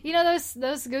 you know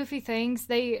those goofy things.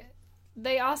 They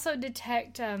also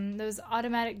detect those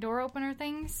automatic door opener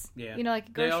things. Yeah, you know,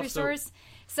 like grocery stores.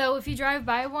 So if you drive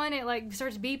by one, it like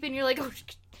starts beeping. You're like, oh.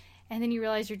 And then you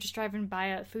realize you're just driving by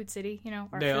a Food City, you know,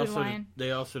 or Food Lion.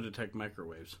 They also detect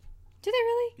microwaves. Do they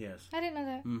really? Yes. I didn't know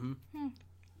that.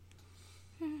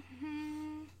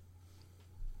 Mm-hmm.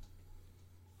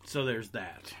 So there's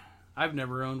that. I've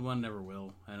never owned one, never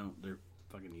will. They're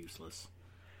fucking useless.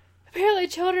 Apparently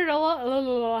children a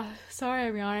lot... Sorry,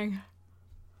 I'm yawning.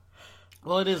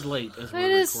 Well, it is late. It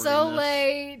is so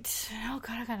late. Oh,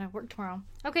 God, I gotta work tomorrow.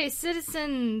 Okay,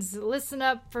 citizens, listen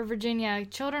up for Virginia.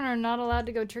 Children are not allowed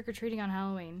to go trick-or-treating on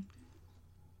Halloween.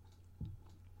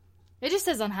 It just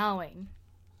says on Halloween.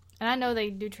 And I know they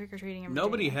do trick-or-treating in Virginia.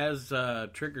 Nobody has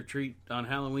trick-or-treat on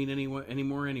Halloween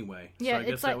anymore anyway. Yeah, so I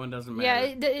guess that one doesn't matter.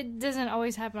 Yeah, it doesn't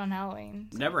always happen on Halloween.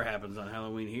 So. Never happens on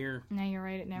Halloween here. No, you're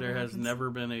right, it never There happens. has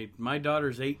never been My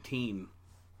daughter's 18.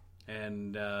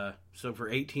 And so for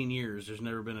 18 years, there's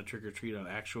never been a trick-or-treat on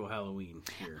actual Halloween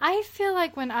here. I feel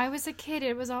like when I was a kid,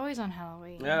 it was always on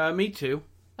Halloween. Me too.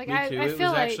 Like, me too. I It feel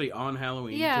was like, actually on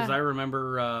Halloween. Yeah. Because I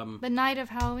remember... the night of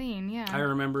Halloween, yeah. I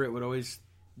remember it would always,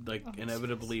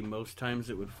 inevitably, most times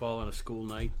it would fall on a school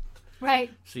night.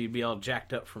 Right. So you'd be all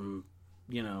jacked up from,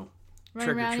 Running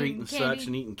trick-or-treat and such,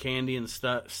 and eating candy and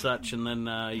such, and then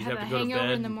you'd have to go to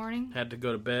bed. In the morning. Had to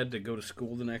go to bed to go to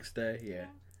school the next day, yeah.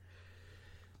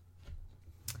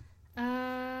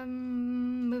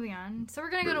 Moving on. So we're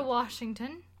going to go to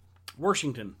Washington.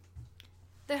 Washington.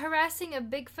 The harassing of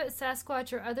Bigfoot,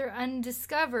 Sasquatch, or other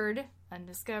undiscovered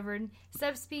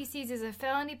subspecies is a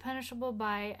felony punishable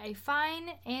by a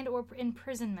fine and or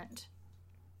imprisonment.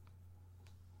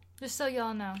 Just so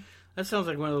y'all know. That sounds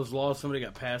like one of those laws somebody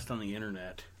got passed on the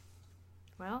internet.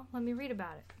 Well, let me read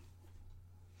about it.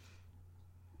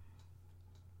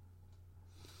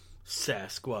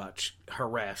 Sasquatch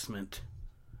harassment.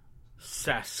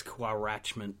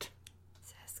 Sasquatchment.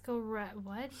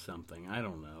 What? Something. I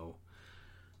don't know.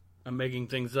 I'm making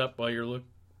things up while you're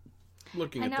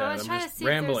looking at that. I was trying to see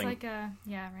rambling. if there's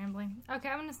rambling. Okay,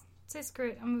 I'm going to say screw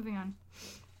it. I'm moving on.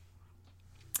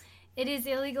 It is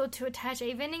illegal to attach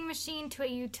a vending machine to a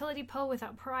utility pole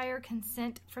without prior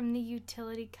consent from the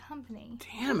utility company.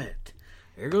 Damn it.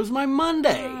 There goes my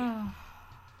Monday. Oh.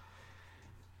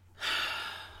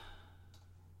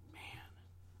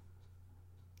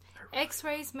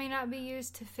 X-rays may not be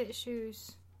used to fit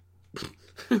shoes.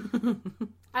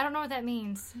 I don't know what that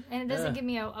means. And it doesn't give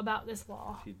me about this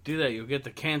law. If you do that, you'll get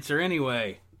the cancer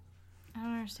anyway. I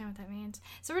don't understand what that means.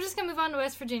 So we're just going to move on to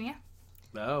West Virginia.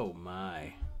 Oh,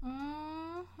 my.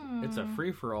 Mm-hmm. It's a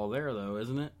free-for-all there, though,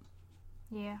 isn't it?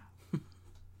 Yeah.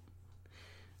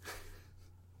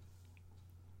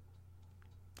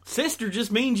 Sister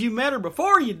just means you met her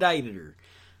before you dated her.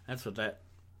 That's what that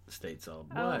state's all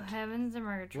Oh, about. heavens and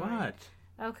Murgatroyd. What?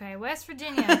 Okay, West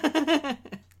Virginia.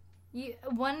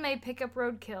 One may pick up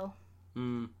roadkill.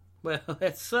 Well,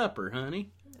 that's supper,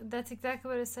 honey. That's exactly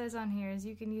what it says on here, is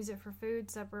you can use it for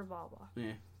food, supper, blah, blah.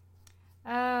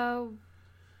 Yeah.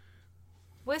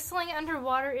 Whistling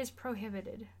underwater is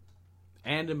prohibited.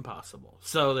 And impossible.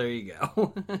 So there you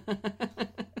go. I'm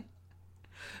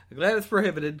glad it's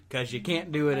prohibited, because you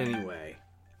can't do it anyway.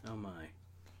 Oh, my.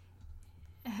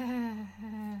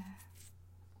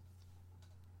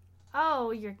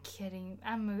 Oh, you're kidding.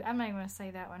 I'm not even going to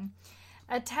say that one.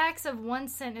 A tax of 1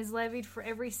 cent is levied for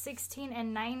every 16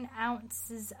 and 9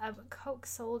 ounces of Coke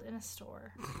sold in a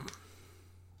store.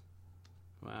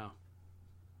 Wow.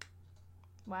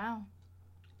 Wow.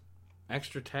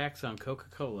 Extra tax on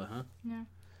Coca-Cola, huh? Yeah.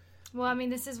 Well, I mean,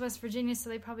 this is West Virginia, so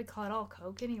they probably call it all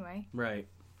Coke anyway. Right.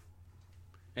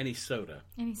 Any soda.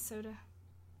 Any soda.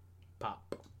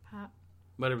 Pop. Pop.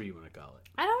 Whatever you want to call it.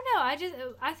 I don't know.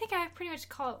 I think I pretty much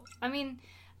call it, I mean,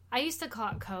 I used to call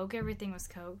it Coke. Everything was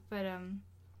Coke, but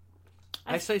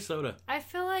I say soda. I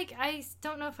feel like I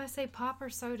don't know if I say pop or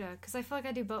soda, because I feel like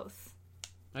I do both.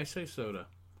 I say soda.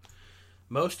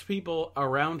 Most people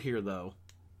around here, though,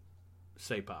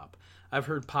 say pop. I've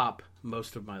heard pop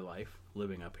most of my life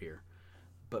living up here.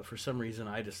 But for some reason,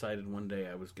 I decided one day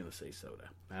I was going to say soda.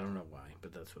 I don't know why,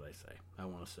 but that's what I say. I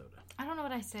want a soda. I don't know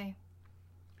what I say.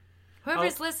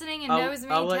 Whoever's listening and knows me,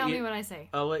 tell me what I say.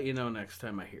 I'll let you know next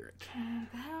time I hear it.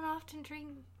 I don't often drink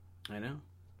I know.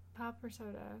 pop or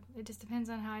soda. It just depends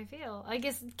on how I feel. I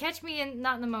guess catch me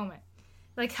not in the moment.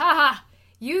 Like, haha,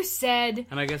 you said.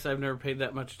 And I guess I've never paid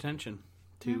that much attention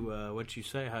to what you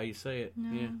say, how you say it.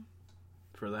 No. Yeah.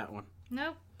 For that one.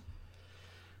 Nope.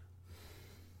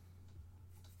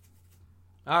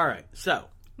 All right. So,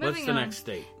 Moving what's the on. next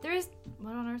state?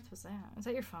 What on earth was that? Is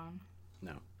that your phone?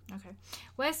 No. Okay.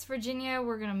 West Virginia,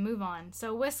 we're going to move on.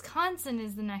 So, Wisconsin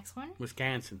is the next one.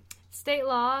 Wisconsin. State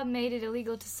law made it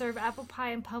illegal to serve apple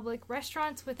pie in public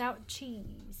restaurants without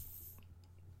cheese.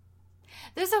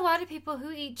 There's a lot of people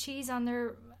who eat cheese on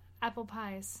their apple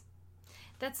pies.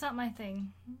 That's not my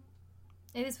thing.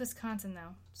 It is Wisconsin,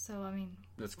 though. So, I mean...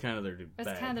 That's kind of their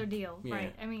That's kind of their deal, Yeah,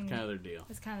 right? I mean... kind of their deal.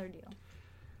 That's kind of their deal.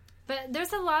 But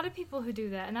there's a lot of people who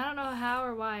do that, and I don't know how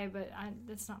or why, but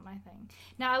that's not my thing.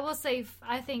 Now, I will say,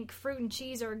 I think fruit and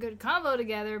cheese are a good combo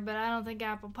together, but I don't think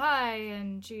apple pie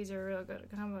and cheese are a real good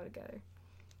combo together.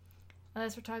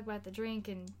 Unless we're talking about the drink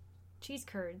and cheese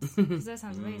curds, because that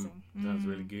sounds amazing. Sounds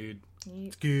really good. Yep.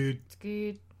 It's good. It's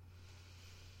good.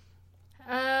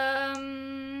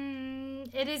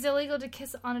 It is illegal to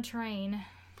kiss on a train.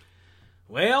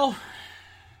 Well...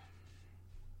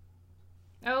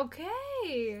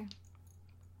 Okay.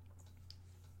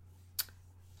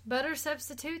 Butter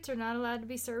substitutes are not allowed to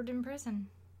be served in prison.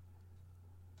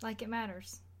 Like it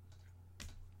matters.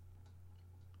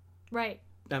 Right.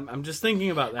 I'm just thinking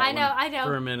about that I know.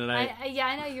 for a minute.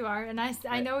 I know you are, and I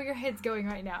know where your head's going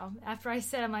right now. After I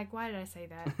said, I'm like, why did I say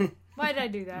that? Why did I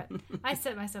do that? I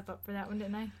set myself up for that one,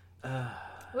 didn't I?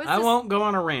 I won't go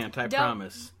on a rant, I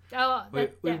promise. Oh,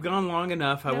 We've gone long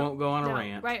enough. I won't go on a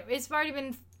rant. Right. It's already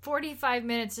been 45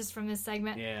 minutes just from this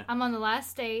segment. Yeah. I'm on the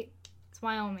last state. It's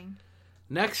Wyoming.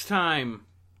 Next time.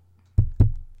 Did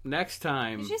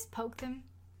you just poke them?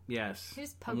 Yes. You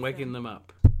just poke I'm waking them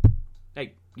up.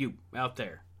 Hey, you out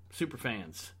there. Super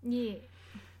fans. Yeah.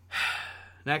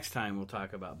 Next time we'll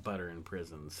talk about butter in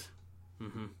prisons.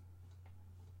 Mm-hmm.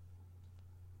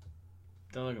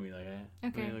 Don't look at me like that.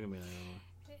 Okay. Don't look at me like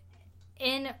that.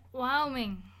 In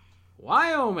Wyoming,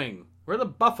 Wyoming, where the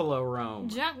buffalo roam.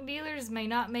 junk dealers may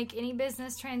not make any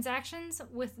business transactions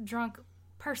with drunk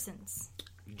persons.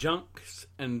 Junks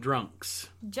and drunks.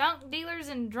 Junk dealers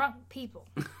and drunk people.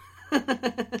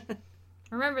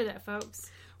 Remember that,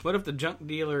 folks. What if the junk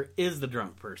dealer is the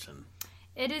drunk person?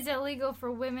 It is illegal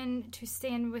for women to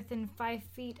stand within 5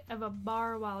 feet of a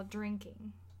bar while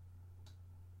drinking.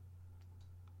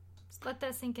 Just let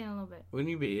that sink in a little bit. Wouldn't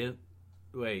you be...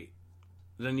 Wait.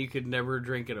 Then you could never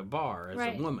drink at a bar as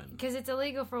a woman. Because it's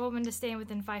illegal for a woman to stand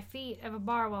within 5 feet of a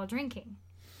bar while drinking.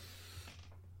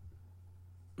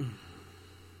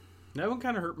 That one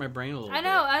kind of hurt my brain a little bit. I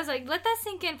know. I was like, let that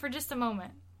sink in for just a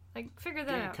moment. Like, figure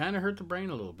that out. It kind of hurt the brain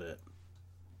a little bit.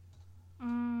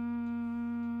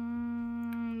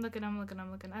 Looking.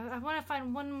 I want to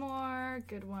find one more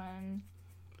good one.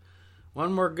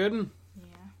 One more good one?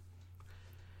 Yeah.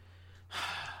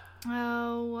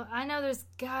 Oh, I know there's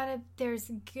gotta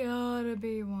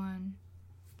be one.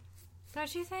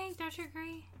 Don't you think? Don't you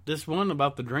agree? This one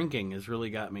about the drinking has really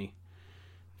got me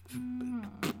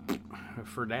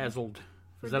dazzled.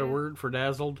 Is that a word?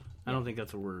 Fordazzled? I don't think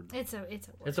that's a word. It's a word.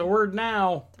 It's a word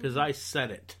now, because I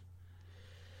said it.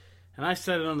 And I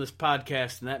said it on this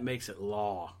podcast, and that makes it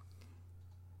law.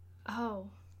 Oh.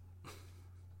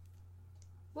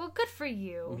 Well, good for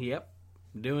you. Yep.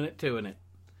 Doing it.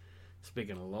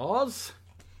 Speaking of laws.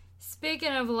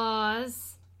 Speaking of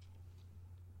laws.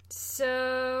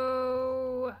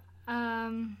 So,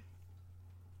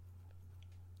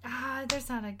 there's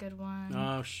not a good one.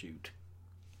 Oh, shoot.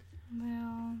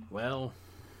 Well.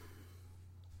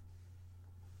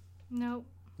 Nope.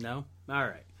 No? All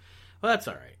right. Well, that's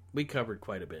all right. We covered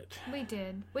quite a bit. We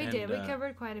did. We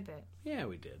covered quite a bit. Yeah,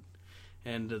 we did.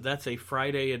 And that's a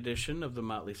Friday edition of the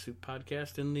Motley Soup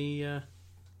podcast in the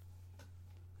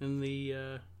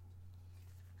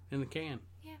can.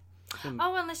 Yeah.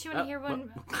 Unless you want to hear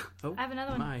one. Oh, I have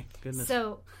another one. My goodness.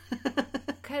 So,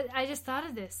 cause I just thought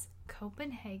of this.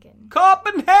 Copenhagen.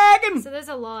 Copenhagen! So there's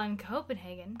a law in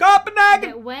Copenhagen. Copenhagen!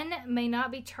 That one may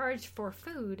not be charged for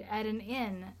food at an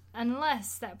inn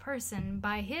unless that person,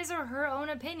 by his or her own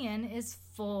opinion, is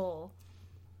full.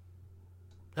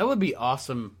 That would be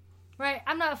awesome. Right,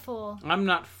 I'm not full. I'm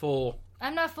not full.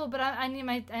 But I need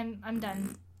my. I'm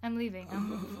done. I'm leaving.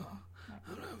 I'm full.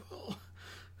 I'm not full.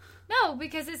 No,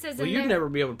 because it says. Well, you'd never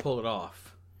be able to pull it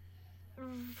off.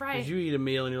 Right. Because you eat a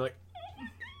meal and you're like.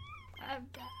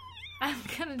 I'm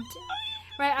gonna.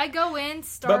 Right, I go in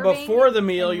starving. But before the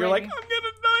meal, you're like, I'm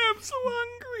gonna die. I'm so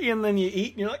hungry. And then you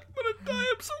eat and you're like, I'm gonna die.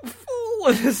 I'm so full.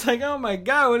 And it's like, oh my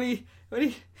god, what do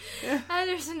you? Yeah.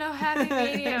 There's no happy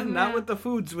medium. Not with the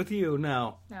foods with you,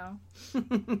 no. No.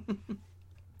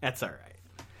 That's all right.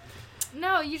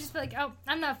 No, you just be like, oh,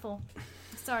 I'm not full.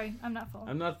 Sorry, I'm not full.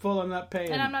 I'm not full, I'm not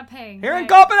paying. And I'm not paying. Here in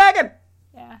Copenhagen!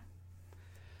 Yeah.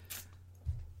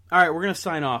 All right, we're going to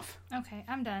sign off. Okay,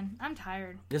 I'm done. I'm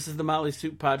tired. This is the Motley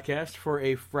Soup Podcast for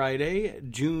a Friday,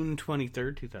 June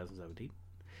 23rd, 2017.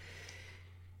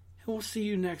 And we'll see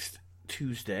you next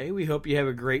Tuesday. We hope you have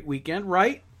a great weekend,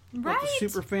 right? Right. Want the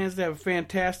super fans to have a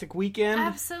fantastic weekend.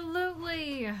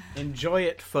 Absolutely. Enjoy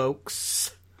it,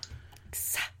 folks.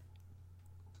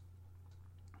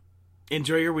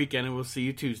 Enjoy your weekend, and we'll see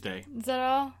you Tuesday. Is that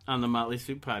all? On the Motley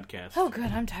Soup Podcast. Oh, good.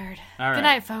 I'm tired. All right. Good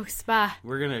night, folks. Bye.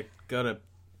 We're going to go to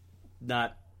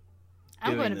not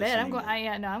I'm going to bed. Anymore.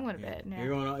 I'm going to bed.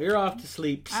 Yeah. You're off to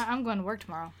sleep. I'm going to work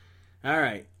tomorrow. All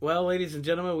right. Well, ladies and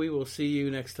gentlemen, we will see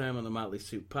you next time on the Motley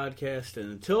Soup Podcast.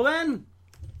 And until then,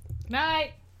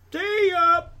 night. See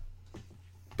ya,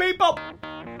 people.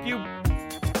 You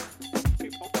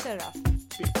people. Shut it off.